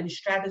and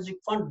strategic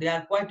front, they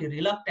are quite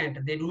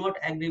reluctant. They do not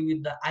agree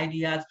with the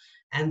ideas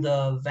and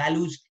the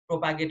values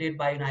propagated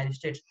by United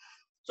States.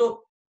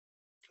 So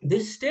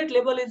this state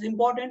level is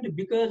important,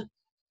 because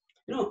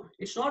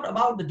it's not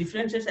about the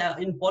differences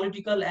in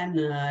political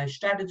and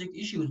strategic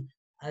issues.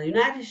 The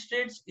United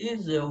States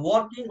is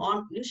working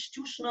on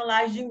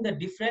institutionalizing the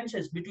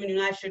differences between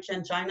United States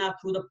and China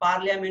through the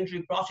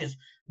parliamentary process.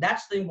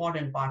 That's the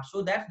important part.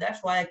 So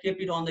that's why I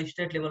kept it on the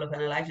state level of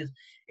analysis.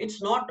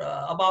 It's not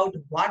about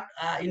what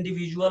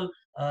individual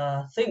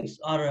thinks,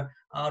 or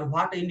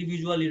what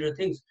individual leader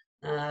thinks.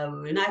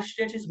 United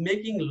States is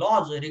making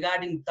laws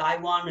regarding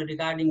Taiwan,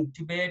 regarding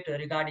Tibet,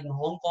 regarding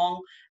Hong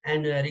Kong,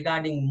 and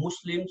regarding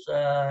Muslims,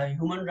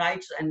 human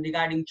rights, and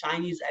regarding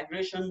Chinese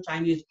aggression,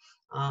 Chinese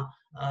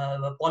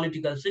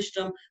political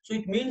system. So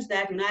it means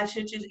that United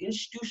States is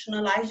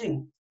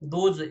institutionalizing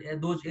those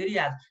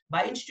areas.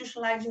 By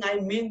institutionalizing,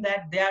 I mean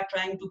that they are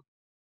trying to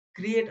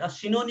create a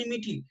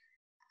synonymity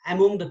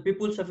among the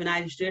peoples of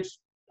United States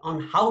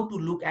on how to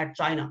look at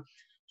China.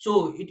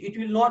 So it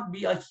will not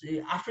be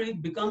after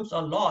it becomes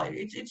a law.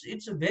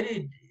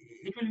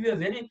 It will be a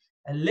very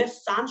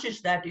less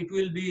chances that it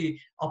will be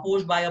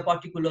opposed by a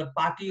particular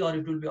party or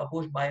it will be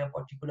opposed by a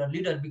particular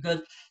leader, because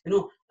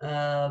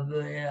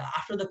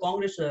after the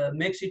Congress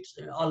makes it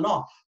a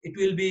law, it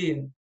will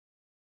be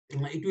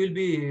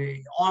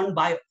on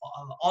by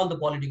all the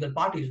political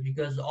parties,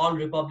 because all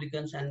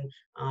Republicans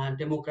and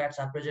Democrats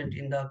are present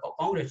in the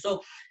Congress.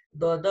 So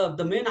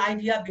the main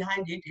idea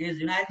behind it is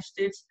United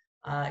States,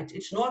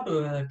 it's not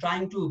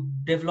trying to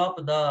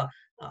develop the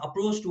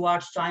approach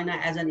towards China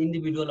as an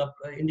individual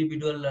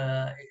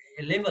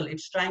level.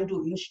 It's trying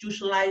to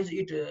institutionalize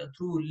it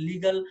through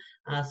legal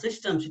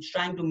systems. It's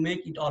trying to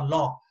make it a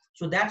law.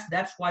 So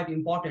that's quite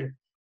important.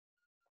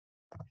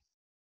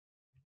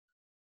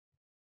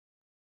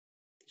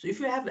 So if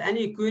you have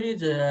any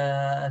queries,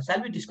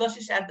 shall we discuss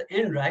this at the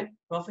end, right,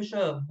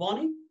 Professor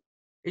Bonnie?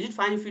 Is it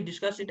fine if we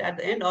discuss it at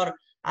the end, or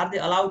are they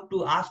allowed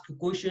to ask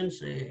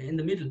questions in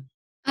the middle?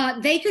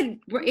 They could,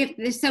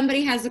 if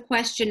somebody has a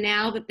question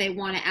now that they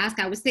want to ask.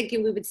 I was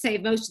thinking we would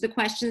save most of the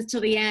questions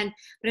till the end,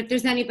 but if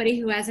there's anybody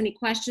who has any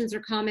questions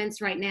or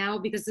comments right now,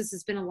 because this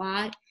has been a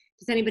lot,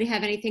 does anybody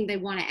have anything they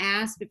want to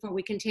ask before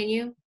we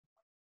continue?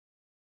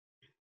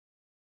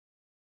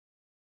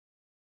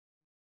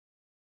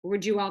 Or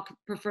would you all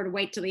prefer to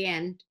wait till the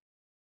end?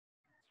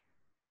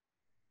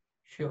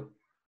 Sure.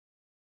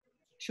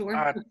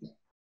 Sure.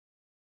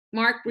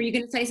 Mark, were you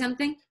going to say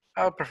something?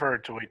 I would prefer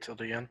to wait till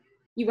the end.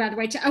 You'd rather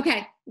wait till,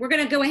 okay. We're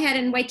going to go ahead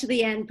and wait till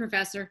the end,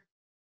 Professor.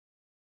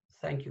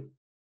 Thank you.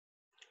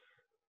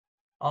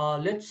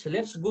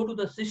 Let's go to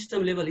the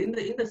system level. In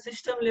the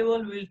system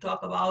level, we'll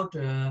talk about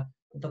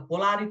the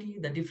polarity,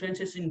 the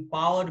differences in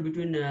power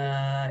between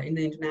in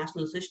the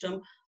international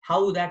system,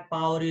 how that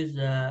power is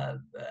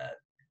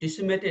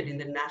disseminated in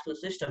the national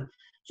system.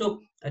 So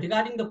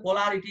regarding the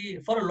polarity,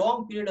 for a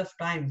long period of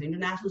time, the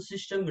international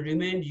system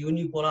remained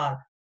unipolar,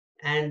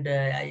 and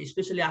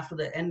especially after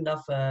the end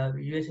of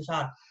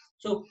USSR.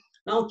 So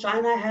now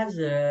China has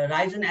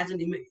risen as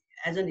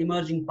an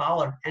emerging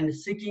power and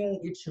seeking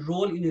its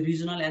role in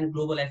regional and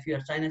global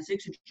affairs. China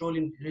seeks its role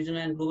in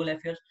regional and global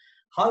affairs.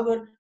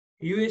 However,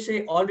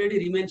 USA already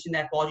remains in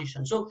that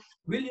position. So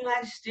will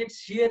United States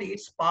share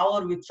its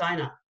power with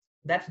China?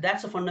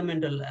 That's a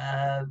fundamental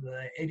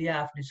area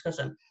of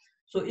discussion.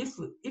 So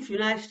if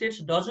United States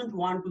doesn't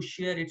want to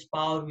share its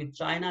power with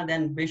China,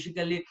 then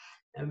basically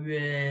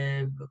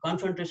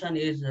confrontation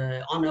is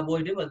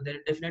unavoidable. There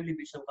will definitely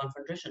be some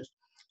confrontations.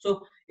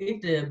 So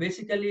it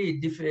basically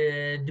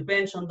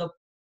depends on the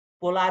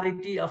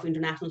polarity of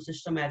international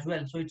system as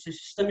well. So it's a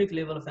systemic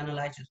level of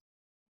analysis.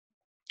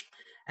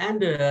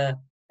 And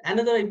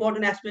another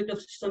important aspect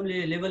of system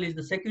level is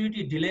the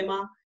security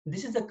dilemma.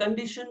 This is a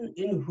condition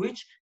in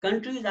which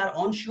countries are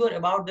unsure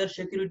about their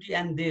security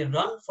and they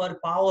run for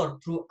power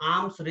through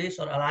arms race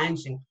or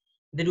alliancing.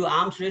 They do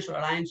arms race or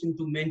alliancing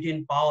to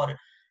maintain power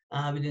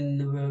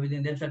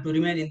within themselves, to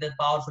remain in that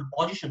powerful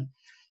position.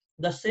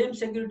 The same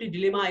security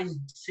dilemma is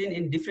seen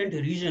in different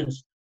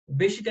regions.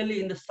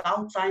 Basically, in the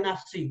South China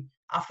Sea,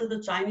 after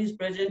the Chinese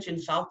presence in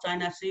South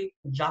China Sea,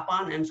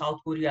 Japan and South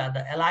Korea,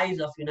 the allies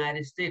of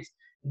United States,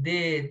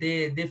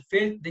 they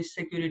felt this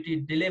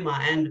security dilemma,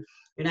 and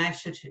United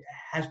States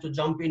has to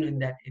jump in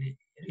that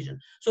region.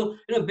 So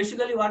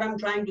basically what I'm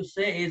trying to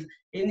say is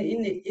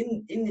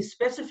in the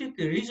specific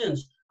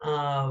regions,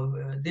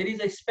 there is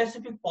a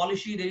specific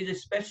policy, there is a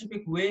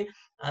specific way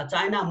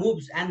China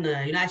moves, and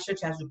United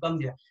States has to come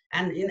there.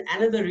 And in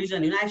another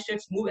region, United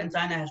States move and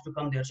China has to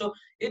come there. So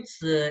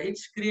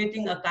it's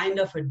creating a kind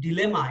of a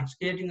dilemma.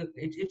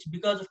 It's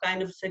because of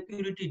kind of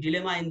security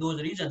dilemma in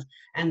those regions.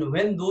 And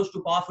when those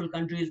two powerful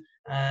countries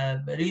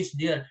reach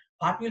there,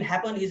 what will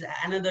happen is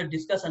another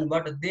discussion.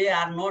 But they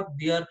are not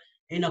there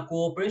in a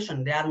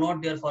cooperation. They are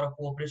not there for a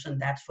cooperation.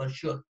 That's for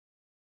sure.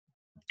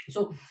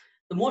 So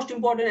the most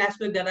important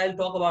aspect that I'll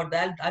talk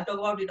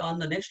about it on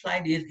the next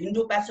slide is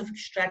Indo-Pacific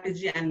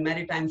strategy and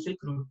maritime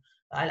Silk Route.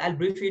 I'll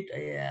brief it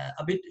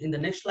a bit in the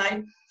next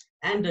slide.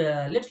 And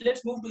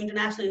let's move to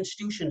international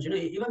institutions.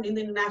 Even in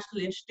the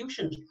international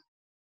institutions,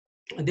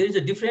 there is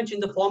a difference in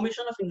the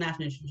formation of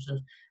international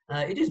institutions.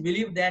 It is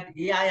believed that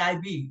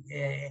AIIB,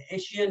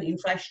 Asian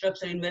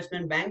Infrastructure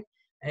Investment Bank,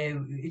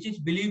 it is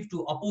believed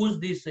to oppose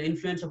this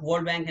influence of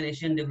World Bank and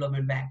Asian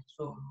Development Bank.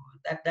 So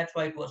that's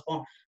why it was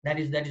formed. That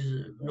is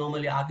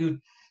normally argued.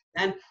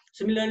 And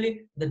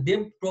similarly, the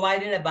debt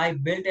provided by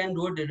Belt and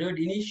Road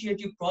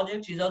Initiative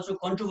projects is also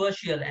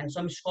controversial, and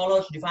some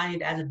scholars define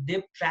it as a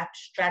debt trap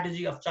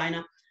strategy of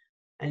China.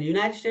 And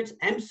United States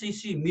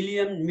MCC,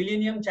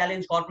 Millennium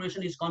Challenge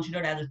Corporation, is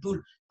considered as a tool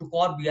to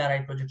core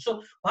BRI projects.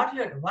 So what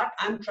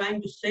I'm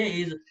trying to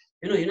say is,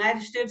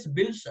 United States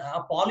builds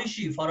a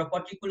policy for a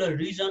particular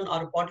region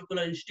or a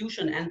particular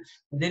institution, and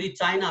there is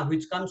China,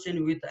 which comes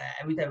in with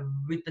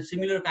a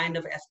similar kind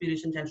of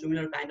aspirations and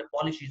similar kind of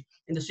policies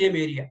in the same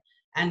area,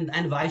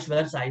 and vice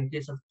versa in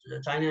case of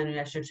China and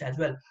United States as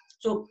well.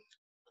 So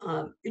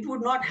it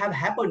would not have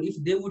happened if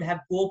they would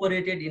have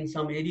cooperated in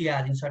some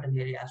areas, in certain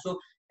areas. So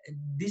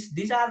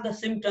these are the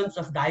symptoms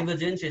of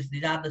divergences.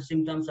 These are the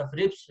symptoms of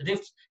rifts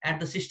at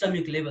the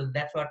systemic level.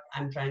 That's what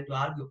I'm trying to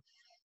argue.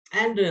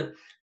 And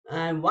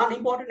And one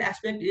important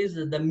aspect is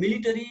the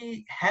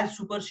military has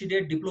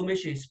superseded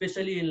diplomacy,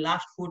 especially in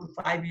last 4 to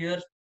 5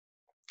 years,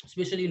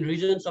 especially in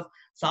regions of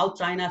South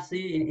China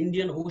Sea, in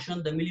Indian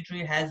Ocean. The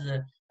military has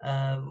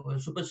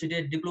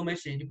superseded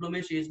diplomacy.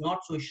 Diplomacy is not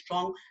so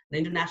strong. The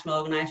international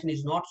organization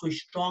is not so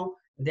strong.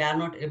 They are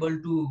not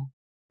able to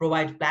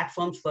provide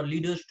platforms for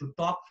leaders to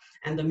talk,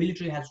 and the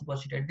military has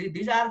superseded.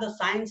 These are the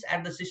signs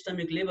at the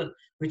systemic level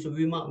which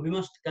we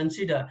must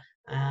consider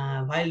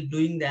while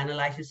doing the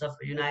analysis of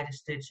United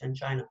States and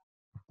China.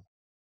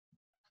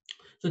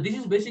 So this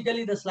is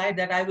basically the slide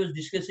that I was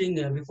discussing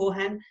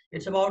beforehand.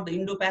 It's about the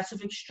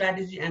Indo-Pacific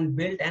strategy and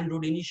Belt and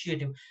Road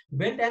Initiative.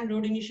 Belt and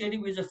Road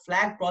Initiative is a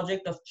flag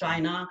project of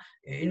China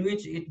in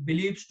which it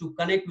believes to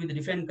connect with the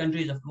different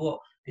countries of the world.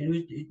 In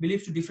which it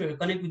believes to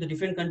connect with the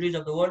different countries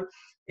of the world.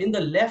 In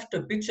the left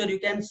picture, you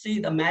can see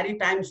the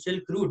Maritime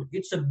Silk Route.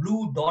 It's a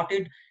blue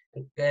dotted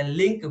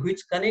link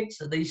which connects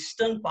the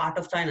eastern part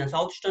of China,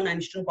 southeastern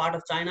and eastern part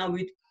of China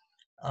with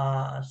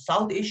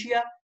South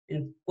Asia,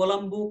 in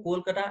Colombo,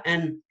 Kolkata,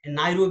 and in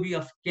Nairobi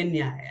of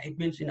Kenya. It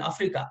means in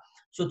Africa.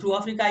 So through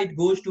Africa, it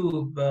goes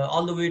to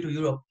all the way to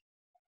Europe.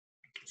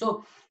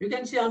 So you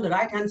can see on the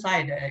right hand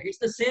side, it's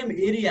the same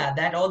area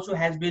that also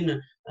has been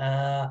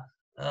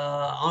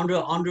under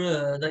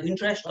the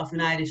interest of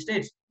United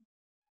States.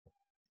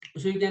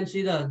 So you can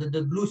see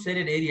the blue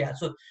shaded area.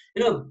 So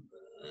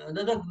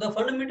the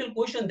fundamental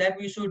question that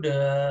we should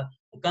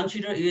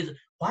consider is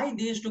why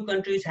these two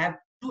countries have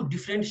two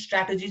different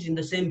strategies in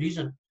the same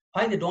region.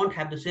 Why they don't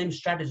have the same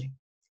strategy?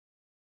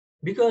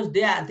 Because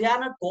they are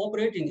not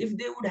cooperating. If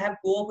they would have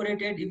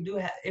cooperated,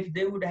 if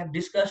they would have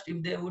discussed,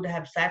 if they would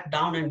have sat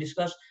down and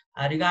discussed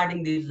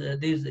regarding these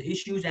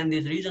issues and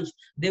these regions,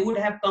 they would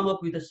have come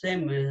up with the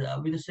same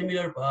with a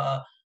similar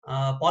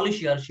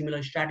policy or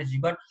similar strategy.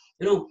 But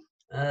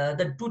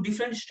the two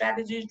different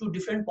strategies, two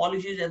different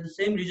policies at the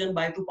same region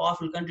by two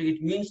powerful countries,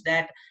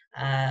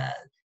 uh,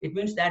 it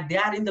means that they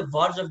are in the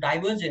verge of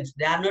divergence.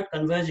 They are not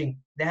converging.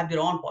 They have their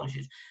own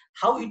policies.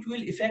 How it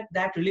will affect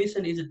that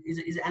relation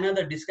is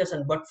another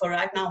discussion. But for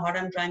right now, what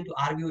I'm trying to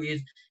argue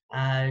is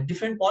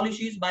different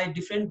policies by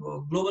different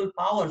global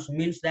powers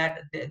means that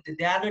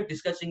they are not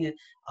discussing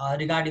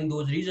regarding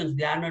those regions.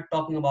 They are not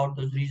talking about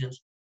those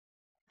regions.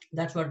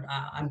 That's what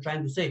I'm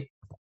trying to say.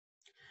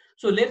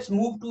 So let's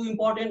move to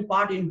important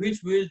part in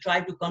which we'll try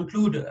to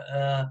conclude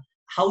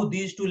how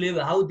these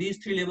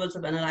three levels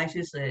of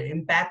analysis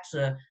impacts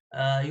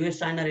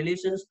US-China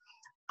relations.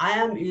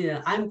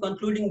 I'm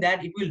concluding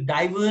that it will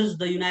diverge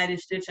the United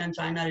States and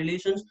China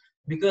relations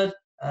because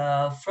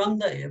from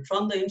the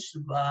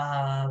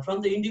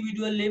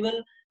individual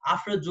level,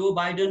 after Joe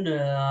Biden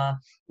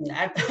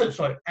at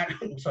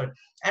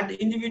the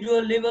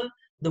individual level,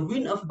 the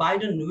win of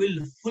Biden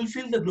will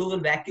fulfill the global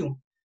vacuum,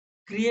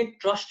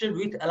 create trusted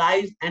with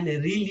allies, and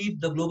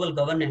re-lead the global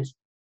governance.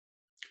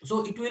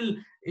 So it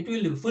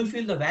will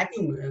fulfill the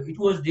vacuum. It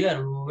was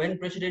there when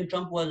President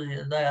Trump was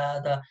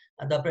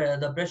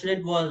the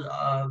president was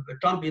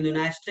Trump in the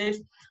United States.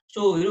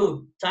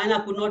 So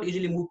China could not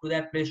easily move to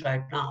that place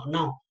right now.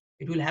 Now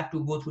it will have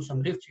to go through some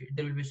rifts.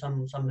 There will be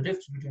some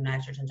rifts between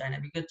United States and China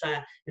because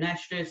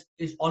United States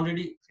is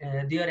already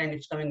there and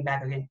it's coming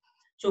back again.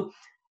 So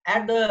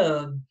at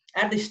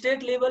the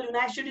state level,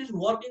 United States is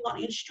working on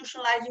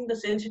institutionalizing the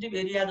sensitive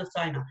areas of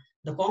China.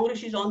 The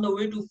Congress is on the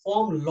way to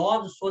form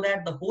laws so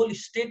that the whole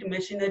state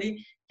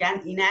machinery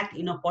can enact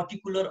in a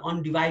particular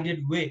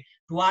undivided way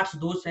towards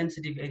those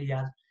sensitive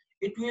areas.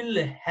 It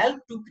will help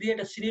to create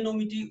a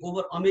synonymity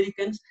over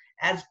Americans,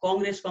 as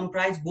Congress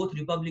comprise both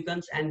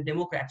Republicans and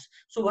Democrats.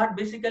 So what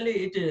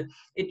basically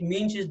it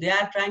means is they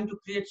are trying to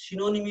create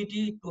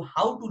synonymity to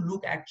how to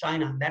look at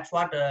China. That's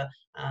what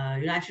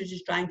United States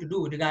is trying to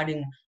do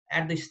regarding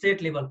at the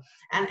state level.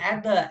 And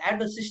at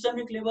the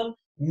systemic level,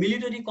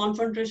 military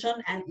confrontation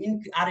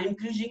are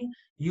increasing.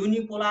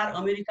 Unipolar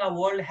America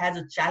world has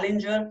a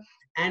challenger,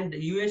 and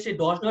USA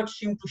does not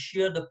seem to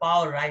share the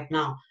power right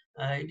now.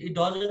 It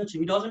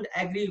doesn't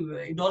agree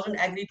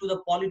to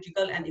the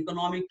political and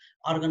economic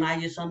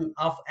organization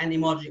of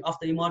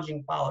the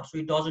emerging power. So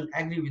it doesn't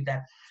agree with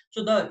that.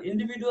 So the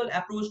individual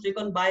approach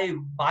taken by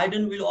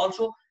Biden will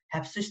also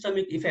have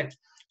systemic effects.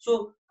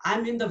 So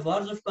I'm in the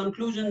verge of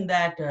conclusion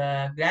that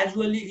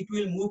gradually it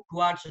will move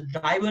towards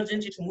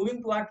divergence. It's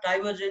moving towards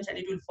divergence, and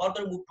it will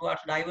further move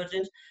towards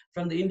divergence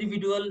from the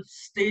individual,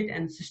 state,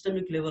 and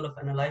systemic level of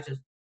analysis.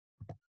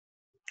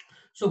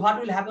 So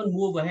what will happen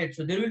move ahead?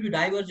 So there will be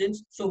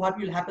divergence. So what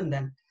will happen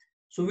then?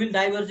 So will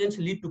divergence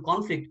lead to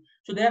conflict?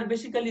 So there are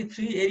basically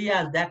three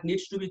areas that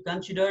needs to be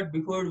considered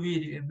before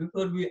we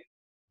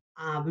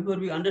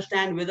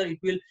understand whether it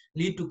will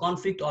lead to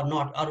conflict or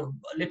not, or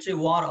let's say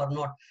war or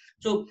not.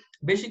 So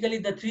basically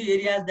the three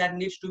areas that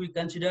needs to be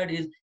considered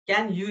is,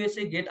 can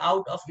USA get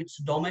out of its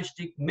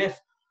domestic mess?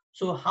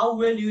 So how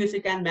well USA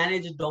can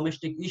manage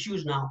domestic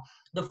issues now?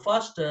 The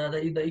first,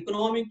 the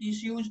economic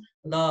issues,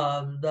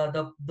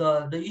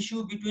 the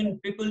issue between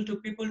people to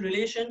people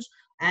relations,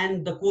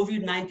 and the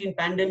COVID-19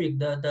 pandemic,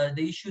 the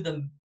issue,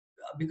 the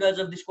because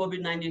of this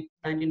COVID-19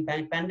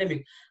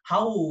 pandemic,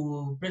 how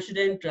well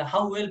President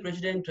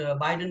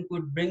Biden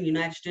could bring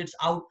United States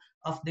out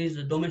of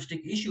these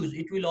domestic issues.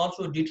 It will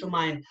also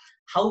determine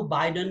how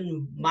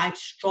Biden might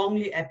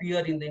strongly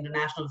appear in the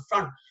international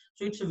front.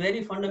 So it's a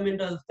very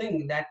fundamental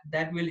thing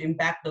that will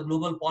impact the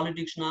global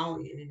politics now.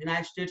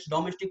 United States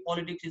domestic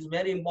politics is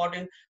very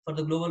important for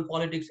the global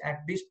politics at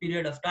this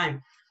period of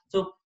time.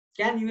 So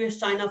can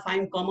US-China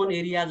find common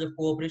areas of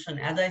cooperation?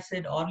 As I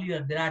said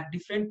earlier, there are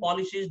different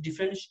policies,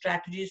 different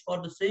strategies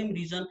for the same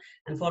reason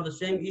and for the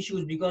same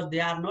issues, because they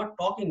are not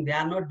talking, they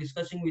are not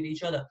discussing with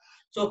each other.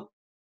 So,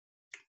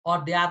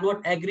 or they are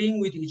not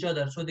agreeing with each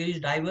other. So there is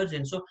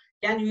divergence. So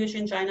can US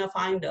and China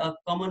find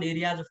common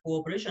areas of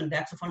cooperation?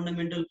 That's a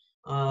fundamental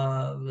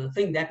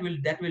thing that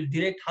will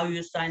direct how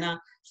US-China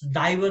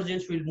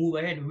divergence will move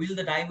ahead. Will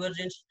the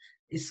divergence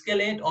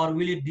escalate or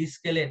will it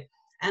de-escalate?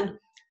 And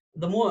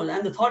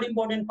the third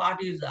important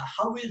part is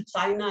how will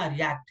China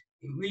react?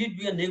 Will it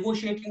be a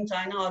negotiating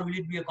China or will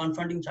it be a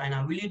confronting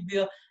China? Will it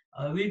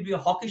be a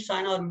hawkish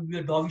China or will it be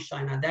a dovish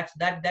China?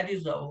 That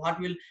is what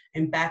will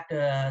impact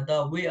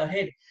the way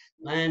ahead.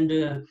 And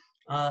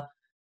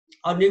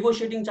a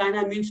negotiating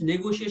China means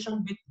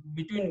negotiation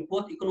between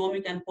both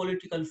economic and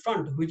political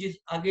front, which is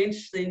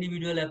against the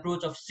individual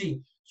approach of Xi.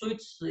 So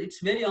it's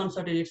very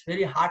uncertain. It's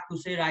very hard to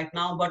say right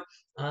now, but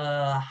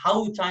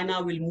how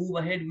China will move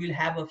ahead will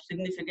have a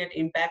significant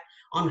impact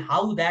on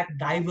how that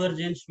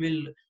divergence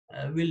will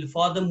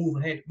further move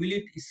ahead. Will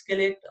it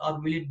escalate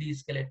or will it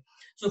de-escalate?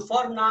 So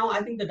for now,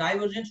 I think the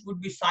divergence would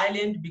be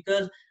silent,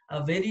 because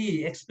a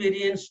very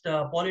experienced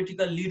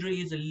political leader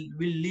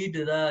will lead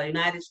the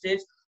United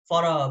States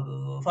for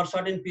a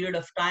certain period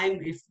of time,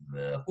 if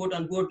quote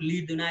unquote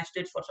lead the United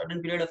States for a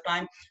certain period of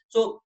time.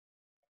 So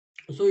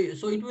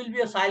it will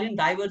be a silent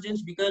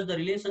divergence, because the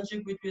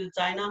relationship with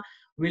China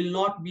will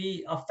not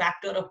be a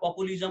factor of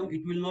populism.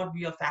 It will not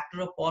be a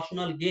factor of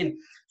personal gain.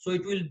 So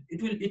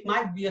it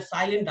might be a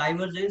silent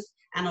divergence,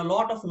 and a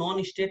lot of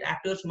non-state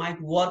actors might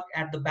work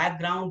at the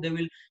background. They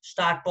will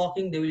start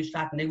talking, they will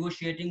start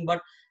negotiating,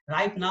 but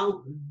right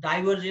now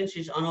divergence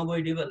is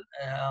unavoidable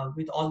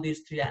with all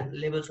these three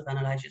levels of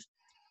analysis.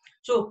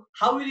 So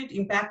how will it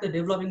impact the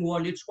developing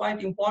world? It's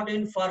quite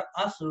important for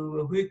us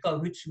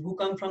who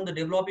come from the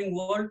developing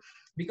world,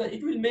 because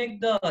it will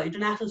make the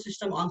international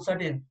system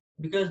uncertain,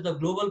 because the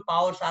global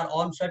powers are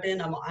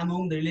uncertain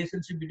among the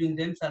relationship between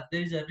themselves.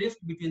 There is a rift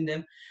between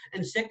them,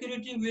 and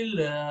security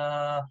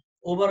will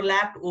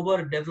overlap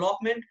over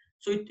development.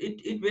 So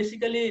it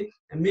basically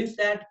means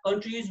that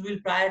countries will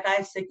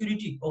prioritize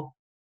security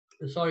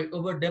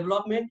over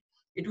development.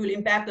 It will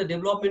impact the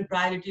development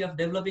priority of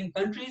developing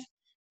countries.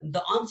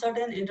 The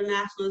uncertain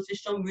international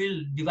system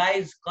will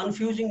devise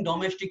confusing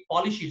domestic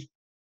policies.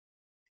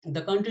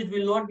 The countries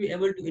will not be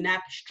able to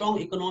enact strong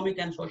economic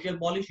and social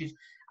policies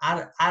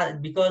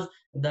because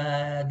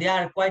they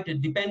are quite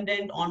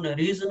dependent on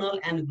regional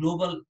and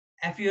global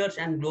affairs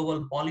and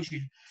global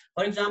policies.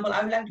 For example,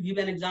 I would like to give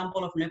an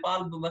example of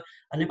Nepal.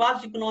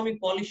 Nepal's economic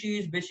policy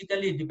is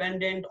basically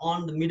dependent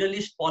on the Middle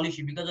East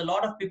policy, because a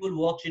lot of people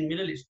work in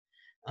Middle East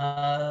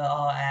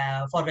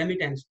for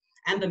remittance.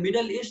 And the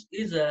Middle East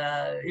is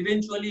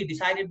eventually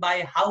decided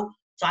by how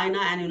China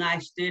and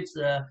United States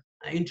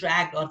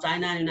interact, or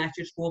China and United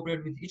States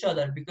cooperate with each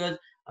other, because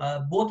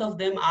both of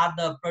them are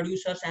the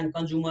producers and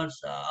consumers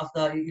of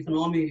the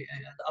economy,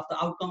 of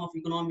the outcome of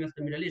economy of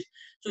the Middle East.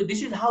 So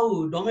this is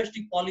how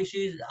domestic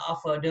policies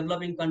of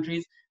developing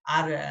countries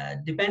are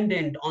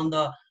dependent on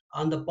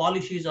the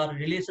policies or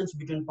relations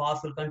between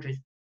powerful countries.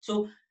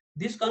 So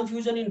this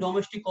confusion in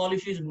domestic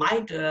policies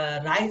might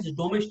rise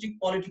domestic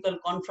political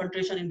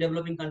confrontation in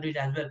developing countries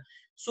as well.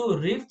 So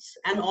rifts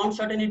and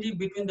uncertainty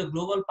between the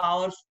global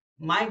powers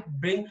might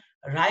bring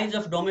rise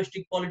of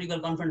domestic political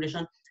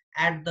confrontation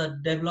at the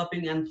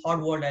developing and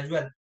third world as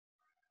well.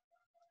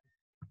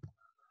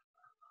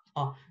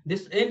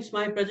 This ends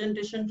my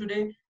presentation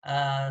today.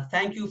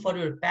 Thank you for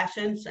your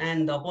patience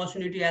and the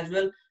opportunity as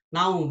well.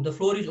 Now the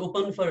floor is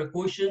open for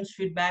questions,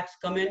 feedbacks,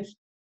 comments.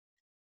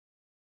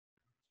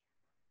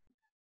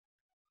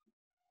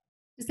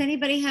 Does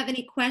anybody have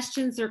any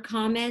questions or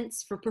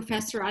comments for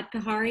Professor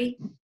Adhikari?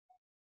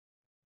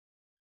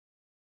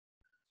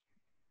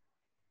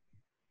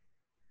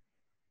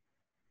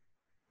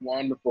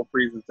 Wonderful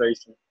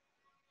presentation.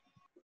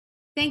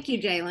 Thank you,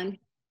 Jalen.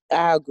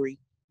 I agree.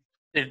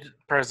 The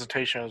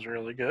presentation was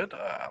really good.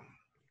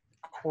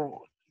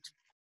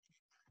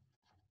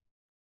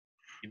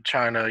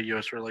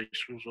 China-U.S.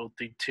 relations will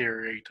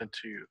deteriorate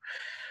into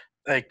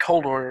a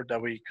Cold War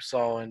that we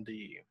saw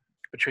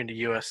between the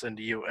U.S. and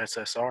the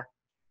USSR.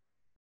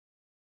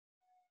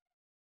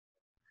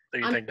 Do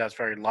you think that's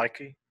very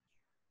likely?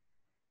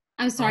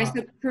 I'm sorry,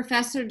 so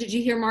Professor, did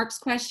you hear Mark's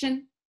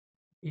question?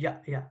 Yeah.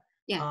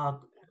 Yeah.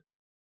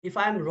 If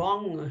I'm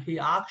wrong, he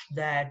asked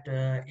that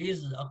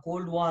is a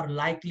Cold War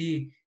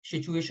likely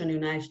situation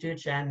in the United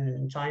States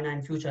and China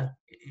in future?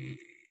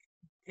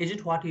 Is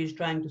it what he is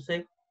trying to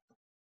say?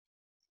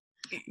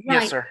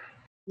 Yes, sir.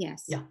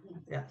 Yes. Yeah.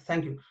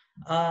 Thank you.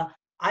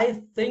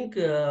 I think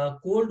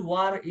Cold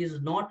War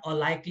is not a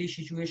likely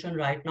situation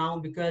right now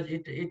because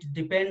it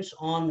depends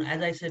on,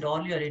 as I said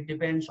earlier, it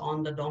depends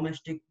on the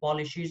domestic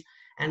policies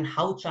and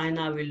how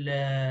China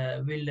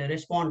will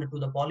respond to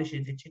the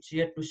policies. It's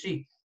yet to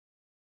see.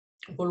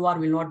 Cold War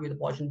will not be the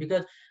position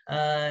because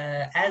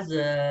as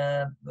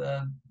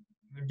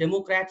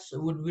Democrats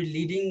would be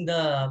leading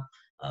the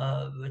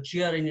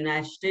chair in the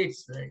United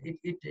States,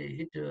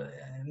 it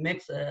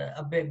makes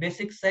a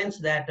basic sense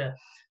that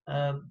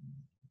uh,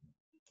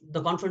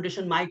 the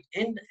confrontation might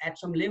end at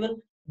some level,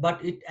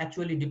 but it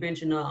actually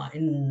depends in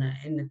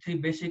the three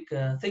basic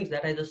things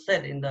that I just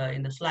said in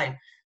the slide.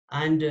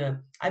 And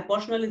I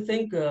personally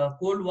think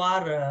Cold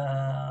War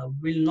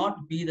will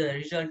not be the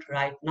result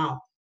right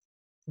now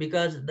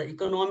because the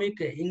economic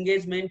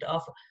engagement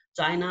of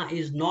China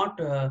is not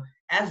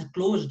as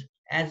closed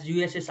as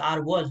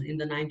USSR was in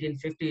the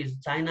 1950s.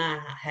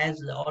 China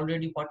has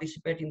already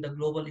participated in the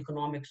global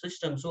economic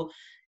system. So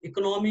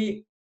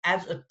economy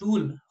as a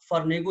tool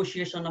for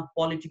negotiation of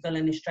political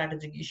and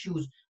strategic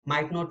issues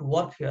might not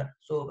work here.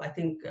 So I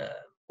think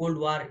Cold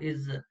War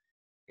is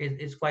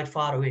quite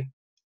far away.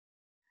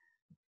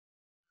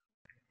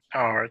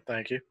 All right,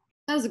 thank you.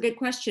 That was a good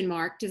question,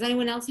 Mark. Does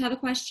anyone else have a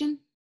question?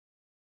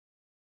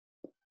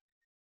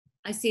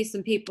 I see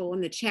some people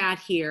in the chat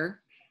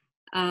here.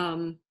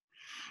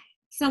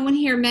 Someone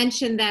here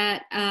mentioned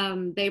that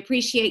they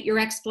appreciate your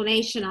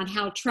explanation on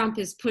how Trump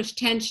has pushed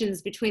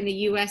tensions between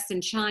the US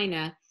and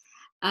China.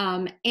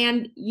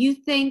 And you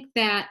think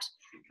that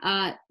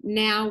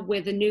now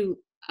with a new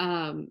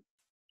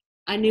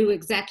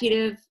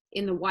executive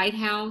in the White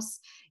House,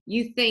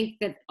 you think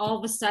that all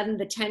of a sudden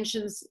the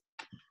tensions,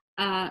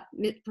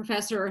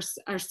 Professor,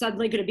 are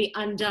suddenly going to be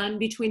undone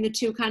between the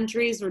two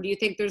countries, or do you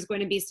think there's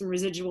going to be some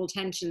residual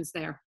tensions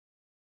there?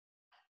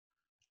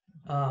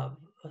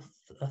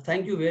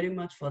 Thank you very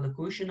much for the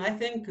question. I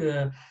think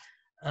Joe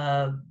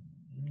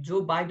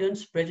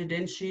Biden's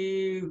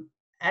presidency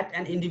at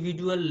an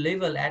individual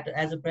level,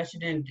 as a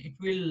president, it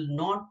will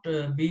not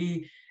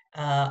be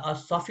a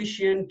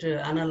sufficient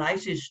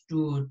analysis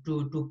to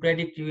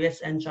predict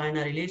US and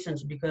China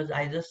relations, because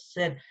I just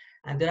said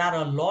there are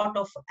a lot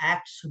of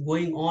acts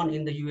going on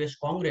in the US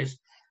Congress.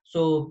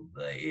 So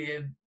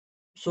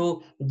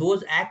so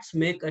those acts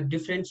make a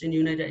difference in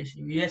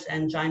US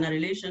and China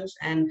relations,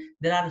 and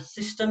there are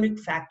systemic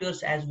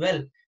factors as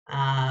well.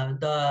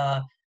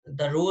 The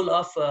role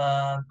of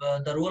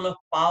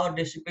power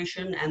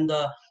dissipation and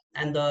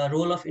the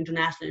role of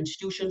international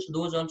institutions,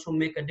 those also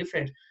make a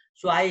difference.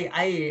 So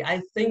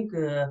I think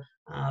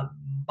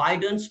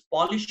Biden's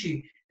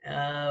policy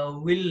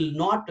will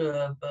not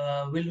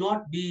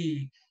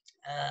be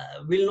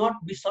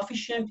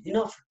sufficient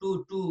enough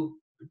to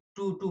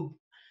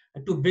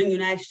to bring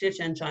United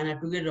States and China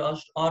together,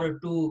 or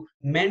to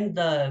mend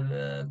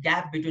the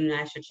gap between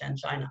United States and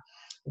China.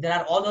 There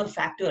are other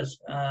factors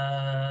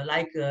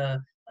like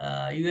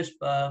US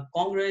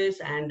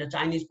Congress and the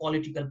Chinese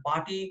political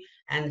party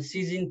and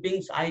Xi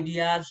Jinping's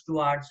ideas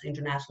towards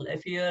international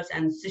affairs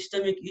and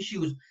systemic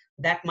issues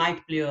that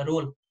might play a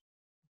role.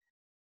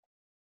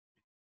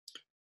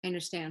 I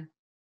understand.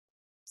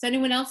 Does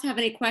anyone else have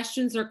any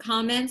questions or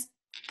comments?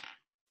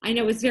 I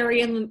know it's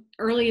very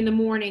early in the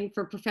morning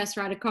for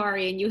Professor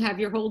Adhikari, and you have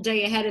your whole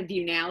day ahead of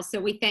you now, so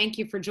we thank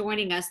you for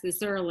joining us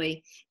this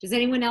early. Does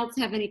anyone else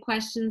have any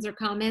questions or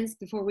comments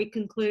before we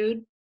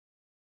conclude?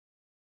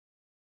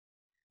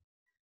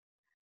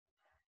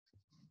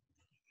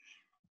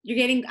 You're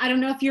getting, I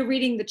don't know if you're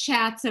reading the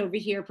chats over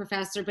here,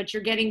 Professor, but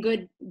you're getting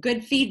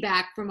good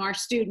feedback from our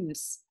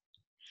students.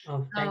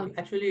 Oh, thank you.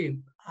 Actually,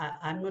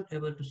 I'm not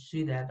able to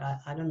see that.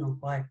 I don't know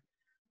why.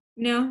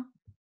 No?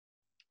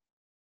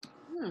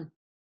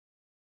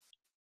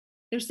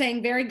 They're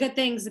saying very good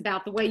things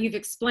about the way you've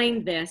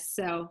explained this.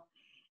 So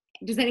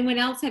does anyone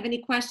else have any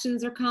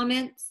questions or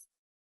comments?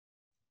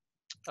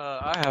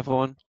 I have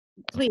one.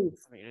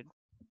 Please.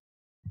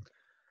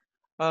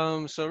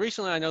 So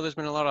recently I know there's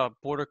been a lot of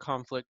border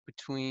conflict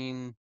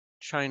between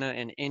China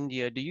and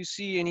India. Do you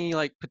see any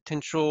like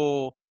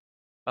potential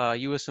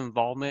US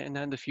involvement in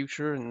that in the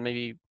future, and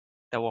maybe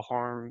that will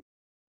harm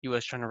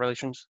US-China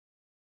relations?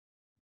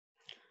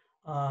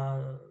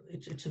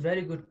 It's a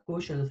very good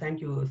question. Thank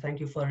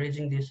you for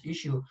raising this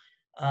issue.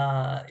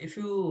 If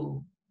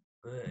you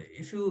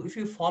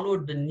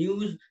followed the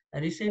news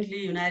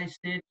recently, United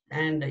States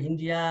and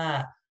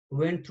India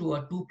went through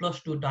a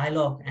 2+2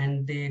 dialogue,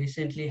 and they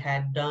recently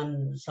had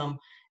done some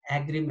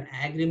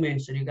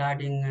agreements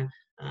regarding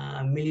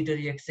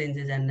military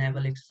exchanges and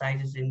naval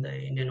exercises in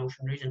the Indian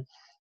Ocean region.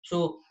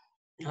 So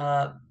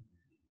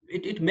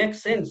it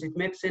makes sense. It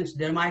makes sense.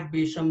 There might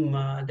be some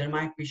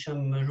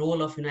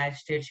role of United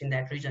States in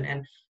that region,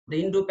 and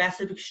the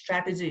Indo-Pacific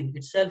strategy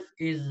itself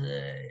is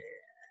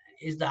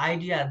the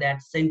idea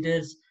that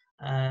centers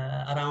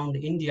around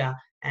India.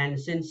 And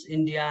since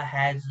India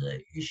has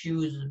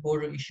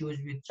border issues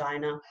with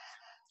China,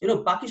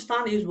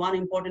 Pakistan is one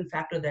important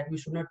factor that we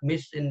should not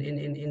miss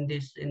in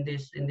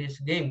this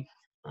game.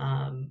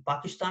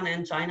 Pakistan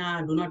and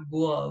China do not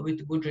go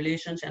with good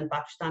relations, and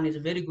Pakistan is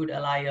a very good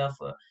ally of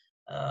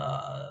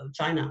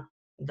China.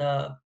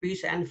 the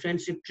Peace and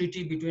Friendship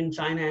Treaty between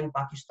China and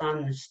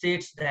Pakistan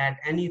states that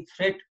any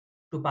threat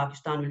to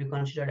Pakistan will be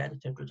considered as a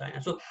threat to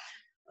China. So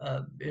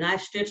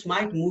United States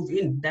might move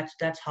in.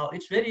 That's how.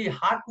 It's very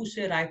hard to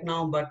say right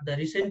now, but the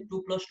recent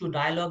 2+2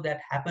 dialogue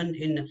that happened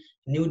in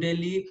New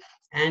Delhi,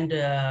 and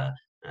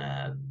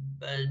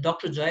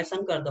Dr.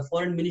 Jaishankar, the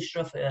Foreign Minister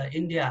of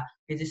India,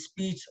 his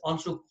speech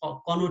also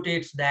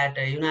connotates that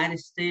United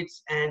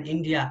States and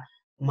India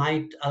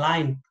might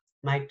align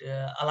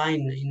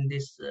in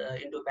this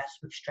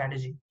Indo-Pacific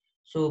strategy.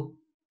 So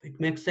it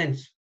makes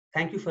sense.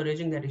 Thank you for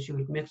raising that issue.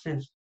 It makes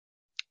sense.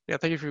 Yeah,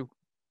 thank you for.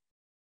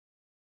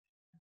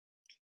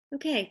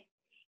 Okay,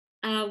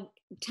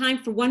 time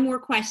for one more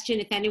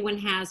question if anyone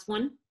has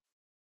one.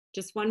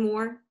 Just one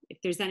more,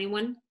 if there's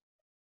anyone.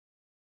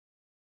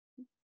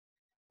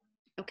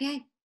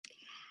 Okay.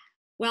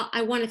 Well,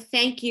 I want to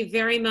thank you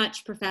very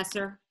much,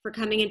 Professor, for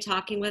coming and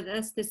talking with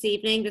us this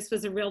evening. This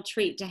was a real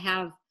treat to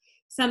have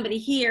somebody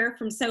here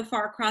from so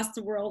far across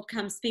the world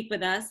come speak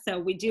with us. So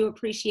we do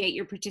appreciate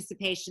your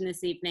participation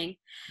this evening.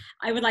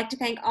 I would like to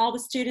thank all the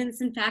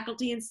students and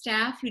faculty and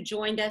staff who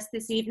joined us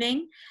this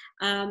evening.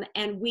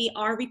 And we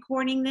are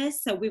recording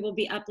this, so we will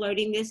be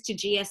uploading this to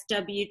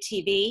GSW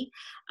TV.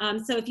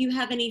 So if you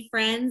have any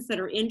friends that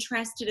are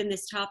interested in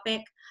this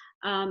topic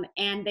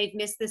and they've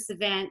missed this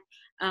event,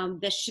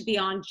 this should be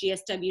on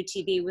GSW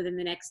TV within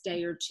the next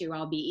day or two.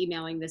 I'll be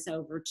emailing this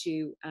over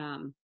to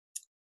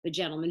the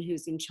gentleman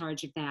who's in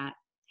charge of that.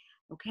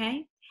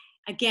 Okay.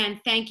 Again,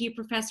 thank you,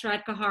 Professor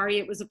Adkahari.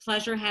 It was a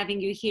pleasure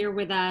having you here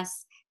with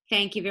us.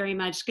 Thank you very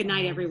much. Good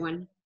night,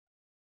 everyone.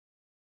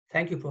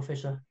 Thank you,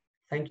 Professor.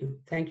 Thank you.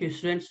 Thank you,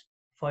 students,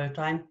 for your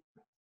time.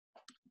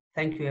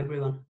 Thank you,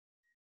 everyone.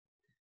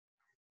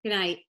 Good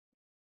night.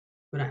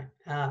 Good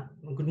night.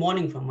 Good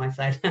morning from my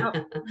side. Oh,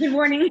 good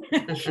morning.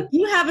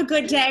 You have a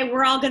good day.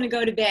 We're all going to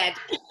go to bed.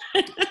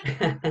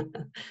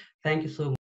 Thank you so much.